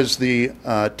far as the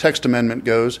text amendment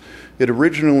goes, it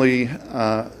originally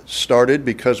started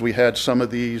because we had some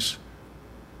of these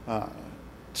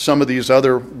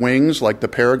other wings, like the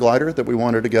paraglider that we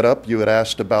wanted to get up. You had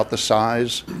asked about the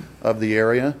size of the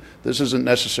area. This isn't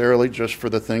necessarily just for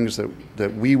the things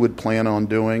that we would plan on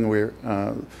doing.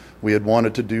 We had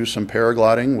wanted to do some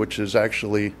paragliding, which is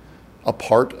actually a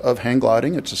part of hang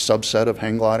gliding. It's a subset of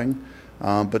hang gliding.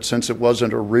 But since it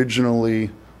wasn't originally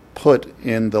put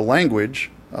in the language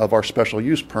of our special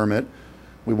use permit,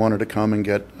 we wanted to come and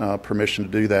get permission to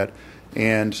do that.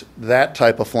 And that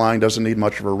type of flying doesn't need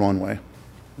much of a runway.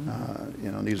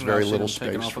 Needs very little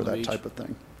space for that type of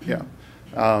thing. Yeah.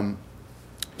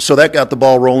 So that got the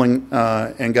ball rolling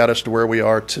and got us to where we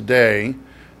are today,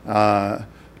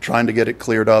 trying to get it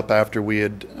cleared up after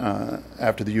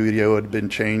after the UDO had been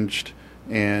changed,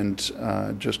 and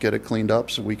just get it cleaned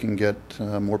up so we can get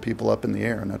more people up in the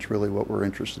air, and that's really what we're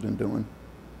interested in doing.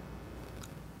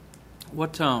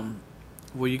 What are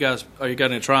you guys going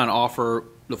to try and offer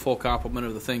the full complement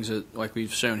of the things that, like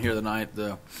we've shown here tonight?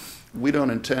 We don't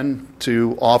intend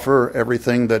to offer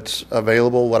everything that's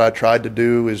available. What I tried to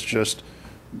do is just,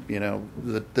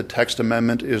 the text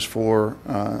amendment is for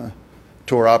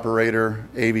tour operator,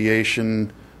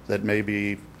 aviation, that may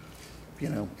be,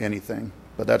 anything.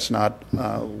 But that's not,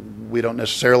 we don't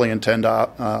necessarily intend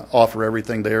to offer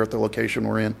everything there at the location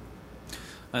we're in.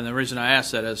 And the reason I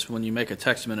ask that is when you make a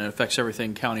text amendment, it affects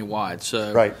everything county-wide.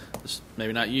 So right.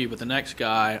 Maybe not you, but the next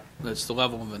guy, that's the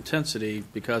level of intensity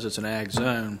because it's an ag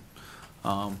zone.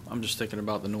 I'm just thinking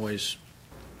about the noise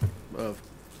of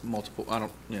multiple. I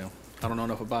don't know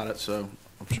enough about it, so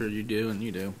I'm sure you do and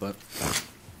you do, but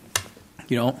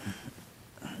you don't.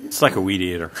 It's like a weed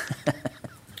eater.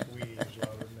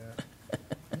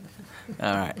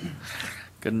 All right,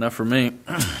 good enough for me.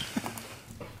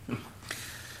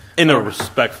 In a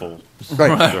respectful.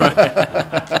 Right.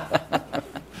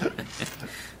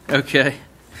 Okay.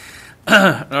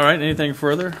 All right. Anything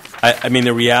further? I mean,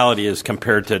 the reality is,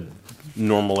 compared to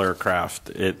normal aircraft,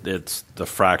 it's the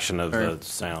fraction of the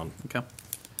sound. Okay.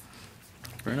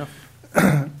 Fair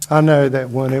enough. I know that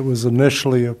when it was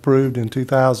initially approved in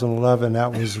 2011,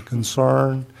 that was a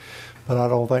concern, but I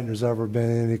don't think there's ever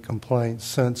been any complaints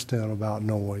since then about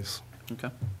noise. Okay.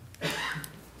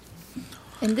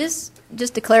 And this,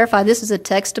 just to clarify, this is a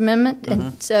text amendment,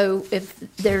 and so if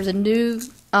there's a new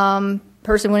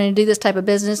person wanting to do this type of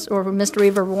business, or if Mr.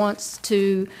 Weaver wants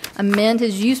to amend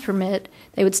his use permit,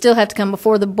 they would still have to come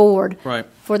before the board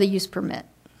for the use permit.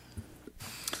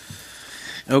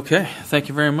 Okay. Thank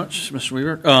you very much, Mr.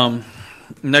 Weaver.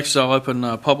 Next, I'll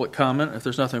open public comment if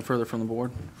there's nothing further from the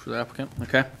board for the applicant.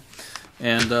 Okay.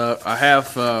 And I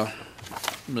have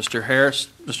Mr. Harris,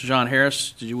 Mr. John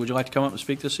Harris, would you like to come up and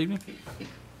speak this evening?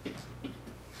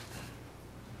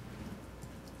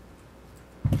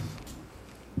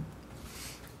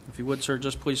 If you would, sir,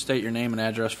 just please state your name and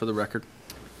address for the record.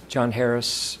 John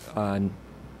Harris,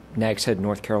 Nags Head,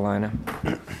 North Carolina.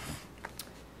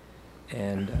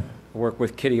 And work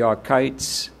with Currituck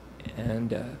Kites.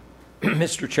 And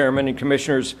Mr. Chairman and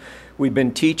Commissioners, we've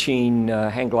been teaching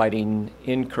hang gliding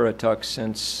in Currituck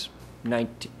since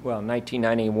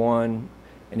 1991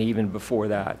 and even before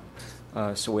that.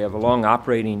 So we have a long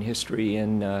operating history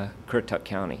in Currituck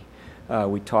County.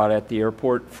 We taught at the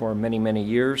airport for many, many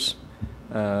years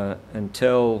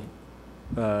until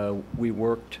we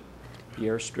worked the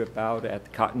airstrip out at the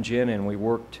Cotton Gin, and we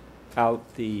worked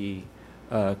out the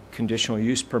conditional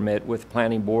use permit with the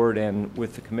planning board and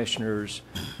with the commissioners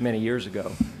many years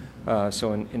ago.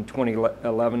 So in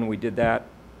 2011 we did that,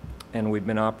 and we've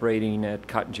been operating at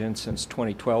Cotton Gin since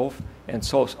 2012, and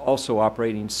so also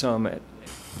operating some at,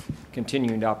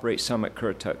 continuing to operate some at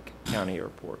Currituck County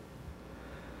Airport.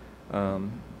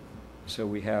 So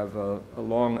we have a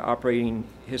long operating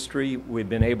history. We've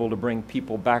been able to bring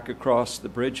people back across the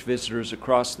bridge, visitors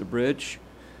across the bridge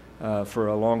for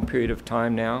a long period of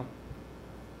time now.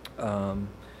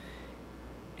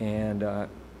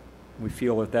 We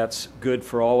feel that that's good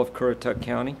for all of Currituck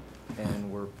County,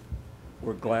 and we're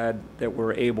glad that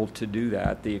we're able to do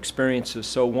that. The experience is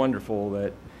so wonderful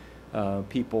that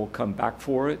people come back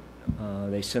for it.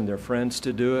 They send their friends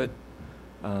to do it,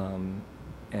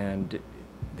 and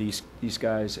these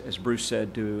guys, as Bruce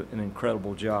said, do an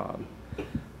incredible job.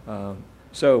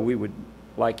 So we would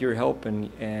like your help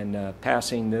in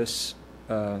passing this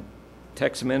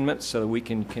text amendment so that we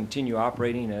can continue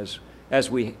operating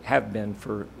as we have been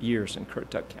for years in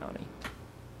Currituck County.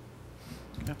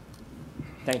 Okay.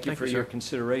 Thank you for your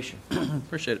consideration.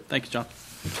 Appreciate it. Thank you, John.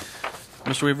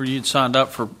 Mr. Weaver, you'd signed up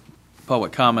for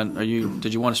public comment.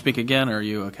 Did you want to speak again, or are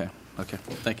you okay? Okay.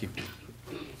 Thank you.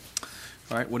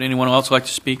 All right. Would anyone else like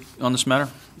to speak on this matter?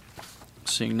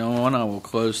 Seeing no one, I will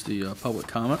close the public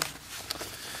comment.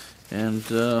 And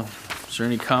is there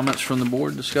any comments from the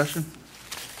board discussion?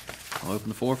 I'll open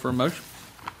the floor for a motion.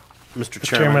 Mr.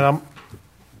 Chairman,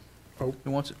 Who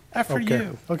wants it? After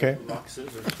you. Okay.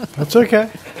 That's okay.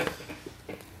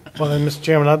 Well, then, Mr.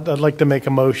 Chairman, I'd like to make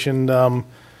a motion to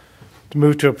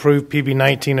move to approve PB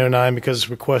 1909 because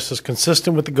the request is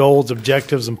consistent with the goals,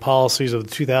 objectives, and policies of the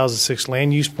 2006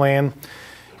 Land Use Plan,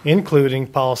 including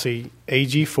Policy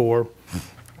AG4,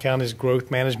 county's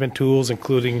growth management tools,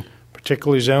 including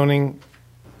particularly zoning,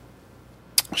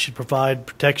 should provide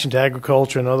protection to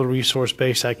agriculture and other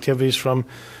resource-based activities from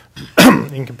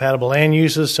incompatible land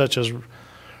uses, such as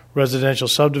residential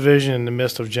subdivision in the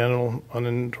midst of general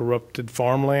uninterrupted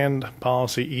farmland.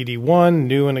 Policy ED1,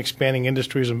 new and expanding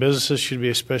industries and businesses should be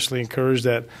especially encouraged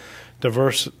that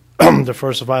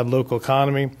diversified local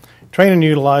economy, train and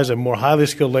utilize a more highly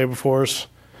skilled labor force,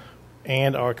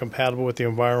 and are compatible with the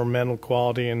environmental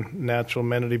quality and natural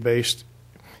amenity-based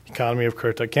economy of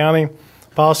Currituck County.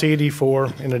 Policy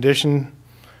ED4, in addition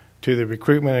to the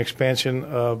recruitment and expansion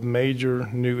of major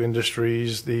new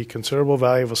industries, the considerable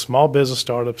value of a small business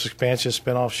startups, expansion,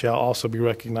 spinoff shall also be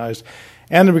recognized.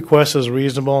 And the request is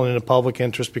reasonable and in the public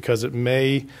interest because it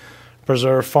may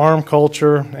preserve farm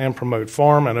culture and promote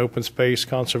farm and open space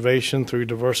conservation through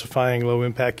diversifying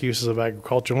low-impact uses of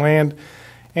agricultural land,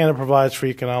 and it provides for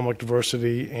economic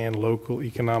diversity and local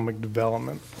economic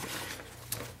development.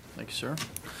 Thank you, sir.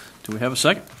 Do we have a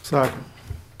second? Second.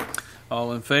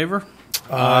 All in favor?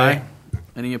 Aye.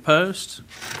 Any opposed?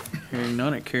 Hearing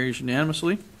none, it carries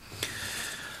unanimously.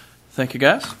 Thank you,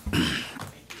 guys.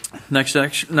 Next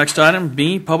item,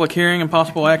 B, public hearing and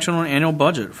possible action on annual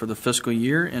budget for the fiscal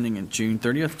year ending in June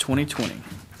 30th, 2020.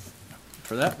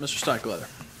 For that, Mr. Steichleather.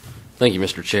 Thank you,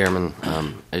 Mr. Chairman.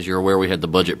 As you're aware, we had the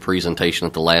budget presentation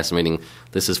at the last meeting.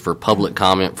 This is for public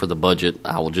comment for the budget.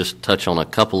 I will just touch on a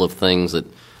couple of things that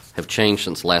have changed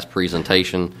since the last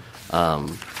presentation.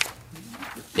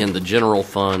 In the general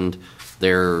fund,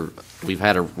 we're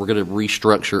going to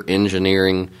restructure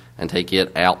engineering and take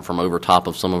it out from over top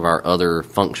of some of our other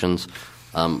functions.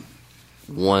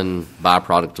 One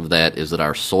byproduct of that is that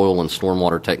our soil and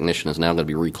stormwater technician is now going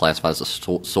to be reclassified as a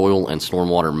soil and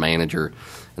stormwater manager,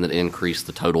 and that increased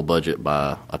the total budget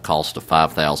by a cost of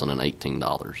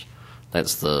 $5,018.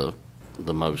 That's the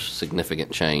most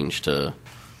significant change to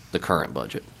the current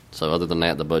budget. So other than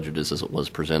that, the budget is as it was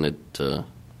presented to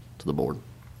the board.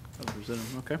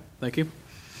 Okay, thank you.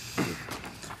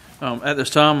 At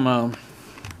this time, I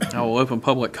will open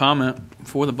public comment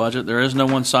for the budget. There is no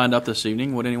one signed up this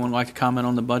evening. Would anyone like to comment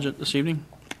on the budget this evening?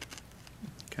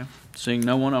 Okay. Seeing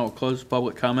no one, I will close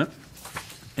public comment.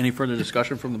 Any further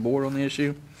discussion from the board on the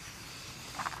issue?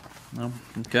 No?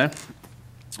 Okay.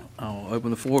 I'll open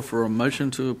the floor for a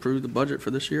motion to approve the budget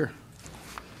for this year.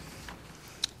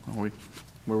 We're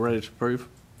ready to approve,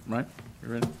 right? You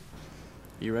ready?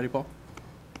 You ready, Paul?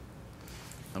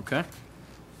 Okay.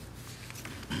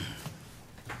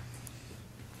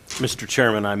 Mr.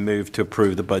 Chairman, I move to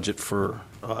approve the budget for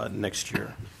next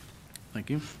year. Thank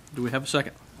you. Do we have a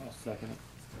second? I'll second it.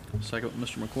 Second,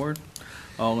 Mr. McCord.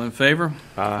 All in favor?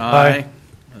 Aye.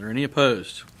 Are there any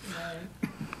opposed?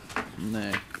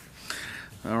 Nay.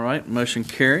 All right, motion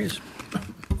carries.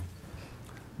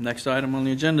 Next item on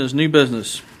the agenda is new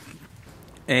business.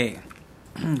 A,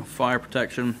 fire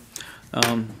protection.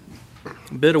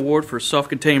 Bid award for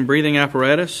self-contained breathing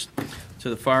apparatus to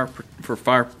the fire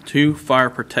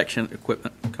protection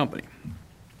equipment company.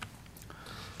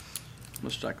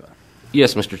 Mr. Dykoff.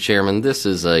 Yes, Mr. Chairman. This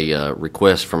is a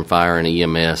request from Fire and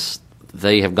EMS.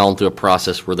 They have gone through a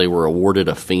process where they were awarded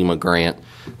a FEMA grant.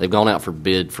 They've gone out for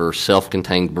bid for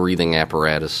self-contained breathing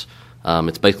apparatus.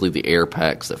 It's basically the air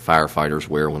packs that firefighters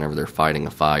wear whenever they're fighting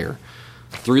a fire.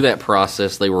 Through that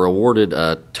process, they were awarded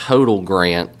a total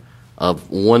grant of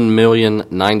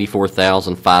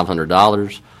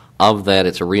 $1,094,500. Of that,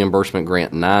 it's a reimbursement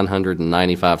grant.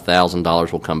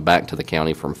 $995,000 will come back to the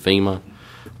county from FEMA.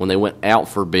 When they went out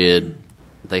for bid,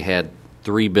 they had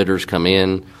 3 bidders come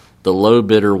in. The low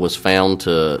bidder was found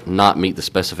to not meet the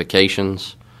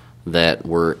specifications that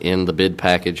were in the bid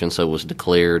package, and so was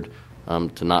declared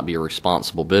to not be a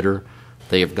responsible bidder.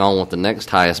 They have gone with the next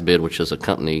highest bid, which is a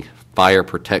company, Fire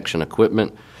Protection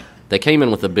Equipment. They came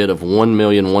in with a bid of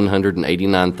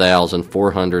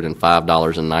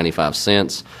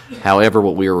 $1,189,405.95. However,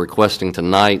 what we are requesting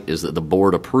tonight is that the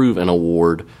board approve an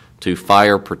award to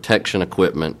Fire Protection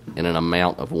Equipment in an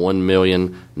amount of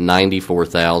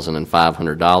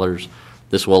 $1,094,500.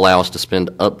 This will allow us to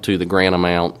spend up to the grant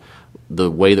amount. The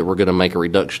way that we're going to make a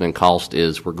reduction in cost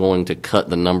is we're going to cut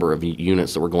the number of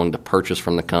units that we're going to purchase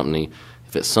from the company.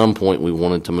 If at some point we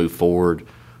wanted to move forward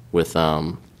with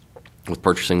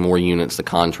purchasing more units,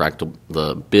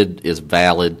 the bid is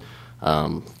valid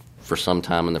for some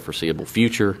time in the foreseeable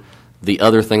future. The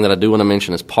other thing that I do want to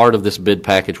mention is part of this bid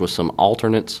package was some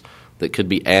alternates that could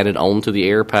be added onto the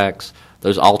air packs.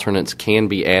 Those alternates can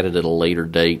be added at a later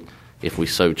date if we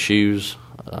so choose.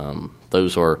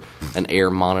 Those are an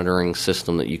air monitoring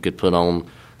system that you could put on.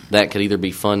 That could either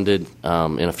be funded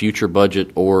in a future budget,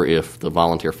 or if the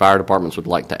volunteer fire departments would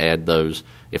like to add those,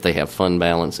 if they have fund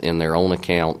balance in their own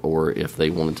account, or if they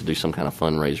wanted to do some kind of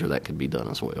fundraiser, that could be done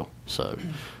as well. So,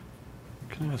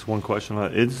 can I ask one question?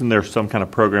 Isn't there some kind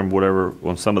of program, whatever,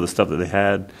 on some of the stuff that they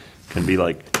had can be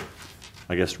like,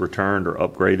 I guess, returned or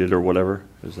upgraded or whatever?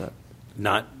 Is that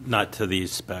not to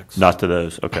these specs? Not to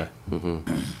those. Okay.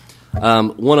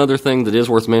 Mm-hmm. One other thing that is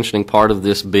worth mentioning, part of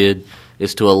this bid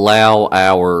is to allow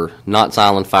our Knots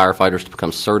Island firefighters to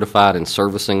become certified in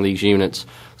servicing these units.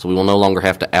 So we will no longer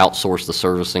have to outsource the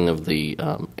servicing of the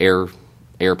air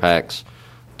packs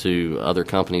to other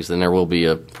companies. Then there will be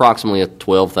approximately a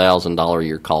 $12,000 a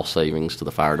year cost savings to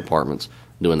the fire departments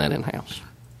doing that in-house.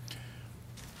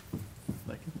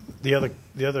 The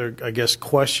other I guess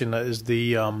question is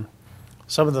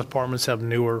some of the departments have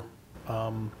newer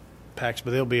packs, but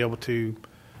they'll be able to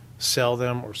sell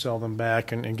them or sell them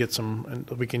back and get some, and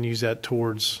we can use that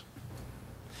towards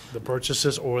the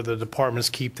purchases, or the departments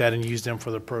keep that and use them for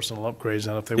their personal upgrades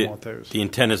and if they want those. The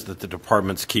intent is that the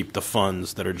departments keep the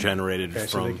funds that are generated from.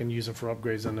 So they can use them for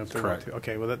upgrades and if they Correct. want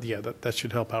to. Okay, well that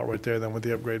should help out right there then with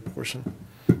the upgrade portion.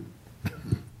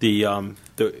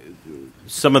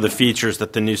 Some of the features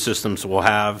that the new systems will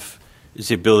have is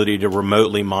the ability to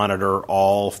remotely monitor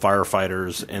all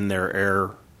firefighters in their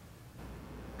air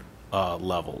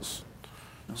levels.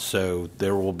 So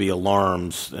there will be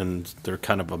alarms, and they're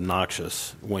kind of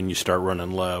obnoxious when you start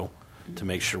running low, to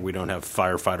make sure we don't have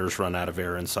firefighters run out of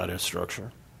air inside a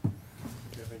structure. I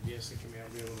think yes, the command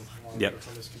will be able to monitor Yep.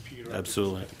 from this computer.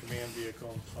 Absolutely. The command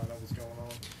vehicle and find out what's going on.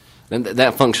 And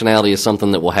that functionality is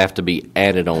something that will have to be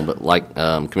added on, but like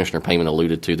Commissioner Payman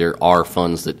alluded to, there are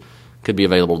funds that could be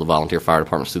available to volunteer fire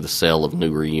departments through the sale of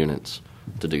newer units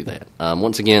to do that.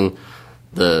 Once again,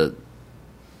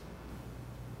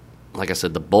 like I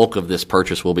said, the bulk of this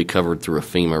purchase will be covered through a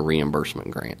FEMA reimbursement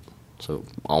grant, so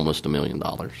almost $1 million.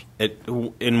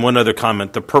 In one other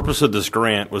comment, the purpose of this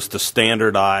grant was to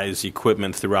standardize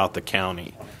equipment throughout the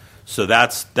county. So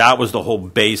that was the whole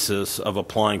basis of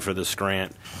applying for this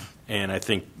grant, and I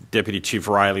think Deputy Chief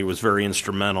Riley was very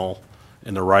instrumental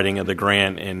in the writing of the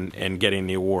grant and getting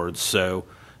the awards. So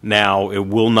now it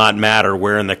will not matter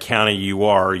where in the county you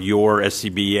are, your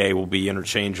SCBA will be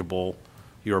interchangeable.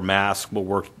 Your mask will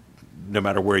work no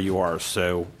matter where you are.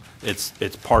 So it's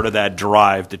part of that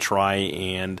drive to try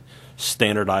and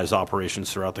standardize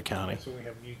operations throughout the county. So we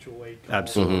have mutual aid.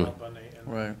 Absolutely.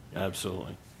 Right.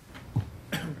 Absolutely.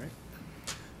 Do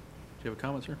you have a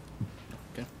comment, sir?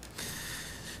 Okay.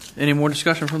 Any more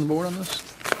discussion from the board on this?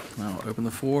 I'll open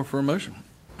the floor for a motion.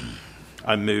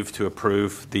 I move to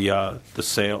approve the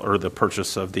sale or the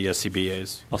purchase of the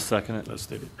SCBA's. I'll second it. As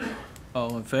stated.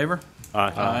 All in favor?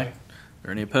 Aye. Are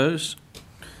there any opposed?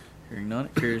 Hearing none,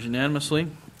 it carries unanimously.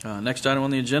 Next item on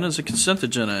the agenda is the consent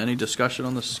agenda. Any discussion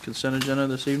on this consent agenda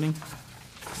this evening,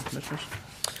 commissioners?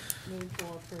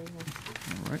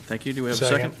 All right, thank you. Do we have a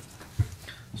second?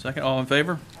 Second, all in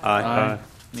favor? Aye.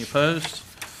 Any opposed?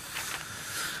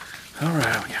 All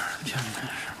right, we got our county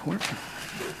manager report.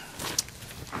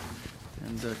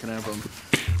 And can I have a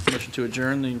motion to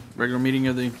adjourn the regular meeting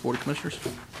of the Board of Commissioners?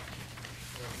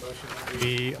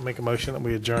 We make a motion that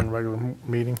we adjourn the regular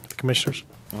meeting, Commissioners.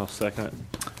 I'll second it.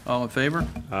 All in favor?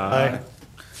 Aye.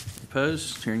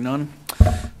 Opposed? Hearing none.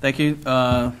 Thank you.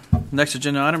 Next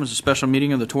agenda item is a special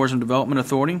meeting of the Tourism Development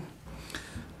Authority.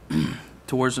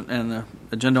 And the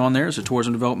agenda on there is the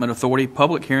Tourism Development Authority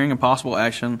public hearing and possible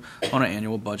action on an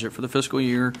annual budget for the fiscal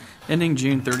year ending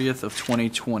June 30th of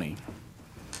 2020.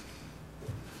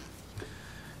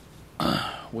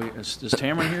 Is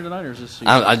Tamara here tonight, or is this?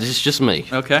 It's just me.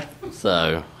 Okay.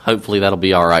 So hopefully that'll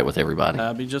be all right with everybody.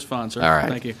 That'll be just fine, sir. All right.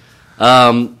 Thank you.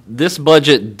 This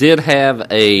budget did have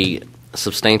a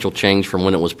substantial change from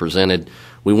when it was presented.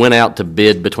 We went out to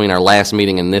bid between our last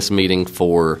meeting and this meeting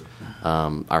for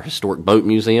our historic boat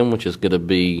museum, which is going to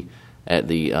be at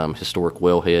the historic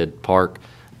Wellhead Park.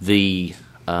 The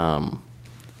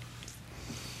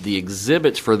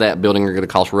exhibits for that building are going to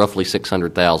cost roughly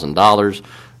 $600,000.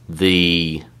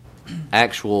 The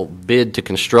actual bid to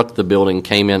construct the building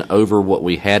came in over what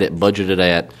we had it budgeted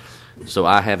at, so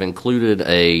I have included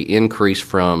a increase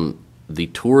from the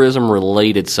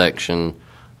tourism-related section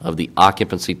of the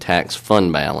occupancy tax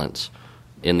fund balance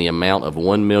in the amount of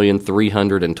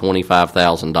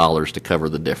 $1,325,000 to cover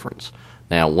the difference.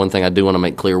 Now, one thing I do want to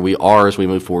make clear, we are, as we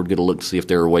move forward, going to look to see if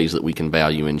there are ways that we can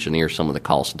value engineer some of the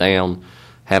costs down.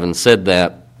 Having said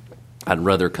that, I'd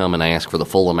rather come and ask for the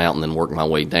full amount and then work my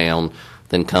way down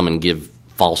than come and give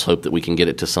false hope that we can get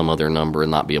it to some other number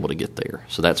and not be able to get there.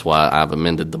 So that's why I've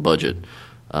amended the budget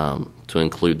to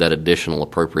include that additional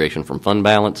appropriation from fund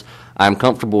balance. I'm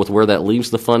comfortable with where that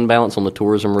leaves the fund balance on the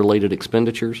tourism-related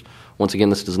expenditures. Once again,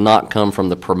 this does not come from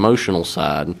the promotional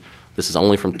side. This is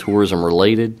only from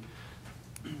tourism-related,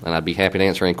 and I'd be happy to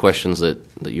answer any questions that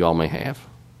you all may have.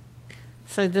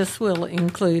 So this will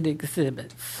include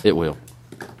exhibits. It will.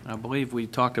 I believe we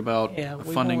talked about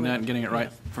funding that and getting it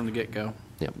right from the get-go.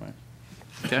 Yep. Right.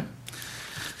 Okay.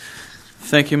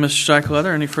 Thank you, Mr.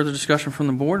 Steichleather. Any further discussion from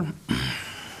the board?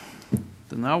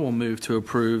 Then I will move to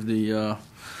approve the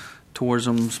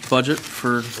tourism's budget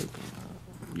for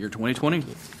year 2020.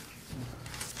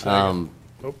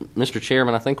 Mr.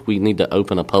 Chairman, I think we need to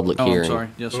open a public hearing. I'm sorry.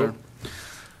 Yes, sir.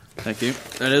 Thank you.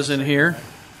 That is in here.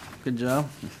 Good job.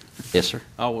 Yes, sir.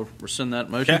 I will rescind that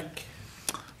motion. Check.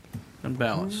 And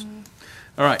balance.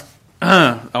 All right.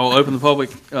 I will open the public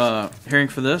hearing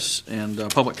for this and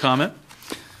public comment.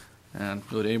 And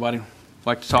would anybody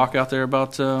like to talk out there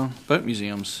about boat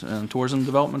museums and Tourism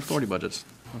Development Authority budgets?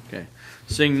 Okay.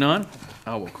 Seeing none,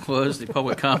 I will close the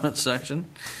public comment section.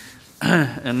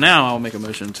 And now I'll make a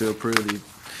motion to approve the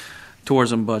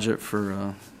tourism budget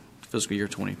for fiscal year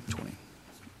 2020.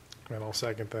 And I'll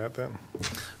second that then.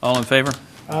 All in favor?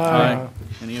 Aye.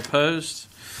 Any opposed?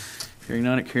 Hearing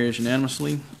none, it carries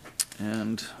unanimously.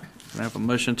 And can I have a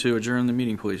motion to adjourn the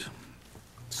meeting, please?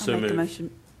 So moved.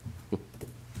 Motion.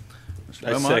 Mr.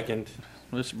 I Beaumont? second.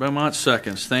 Mr. Beaumont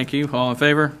seconds. Thank you. All in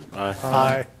favor? Aye.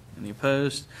 Aye. Any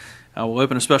opposed? I will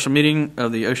open a special meeting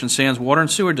of the Ocean Sands Water and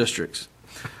Sewer Districts.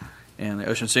 And the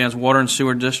Ocean Sands Water and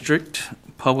Sewer District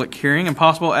public hearing and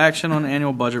possible action on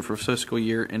annual budget for fiscal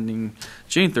year ending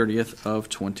June 30th of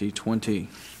 2020.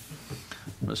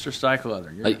 Mr.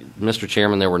 Steichleather. Mr.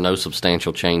 Chairman, there were no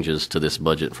substantial changes to this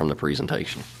budget from the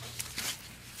presentation.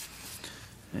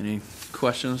 Any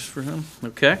questions for him?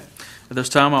 Okay. At this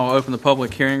time, I will open the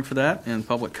public hearing for that and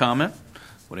public comment.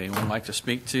 Would anyone like to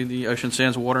speak to the Ocean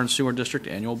Sands Water and Sewer District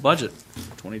annual budget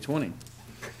for 2020?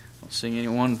 Not seeing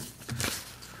anyone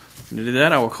to do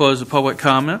that, I will close the public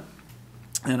comment,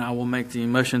 and I will make the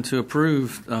motion to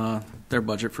approve their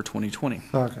budget for 2020.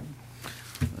 Second.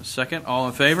 Second, all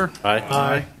in favor?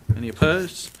 Aye. Any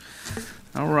opposed?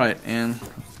 All right, and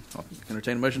I'll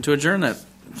entertain a motion to adjourn that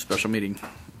special meeting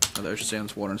of the Ocean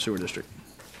Sands Water and Sewer District.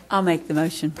 I'll make the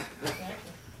motion.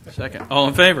 Second, all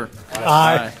in favor?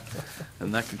 Aye.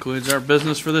 And that concludes our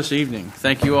business for this evening.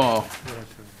 Thank you all.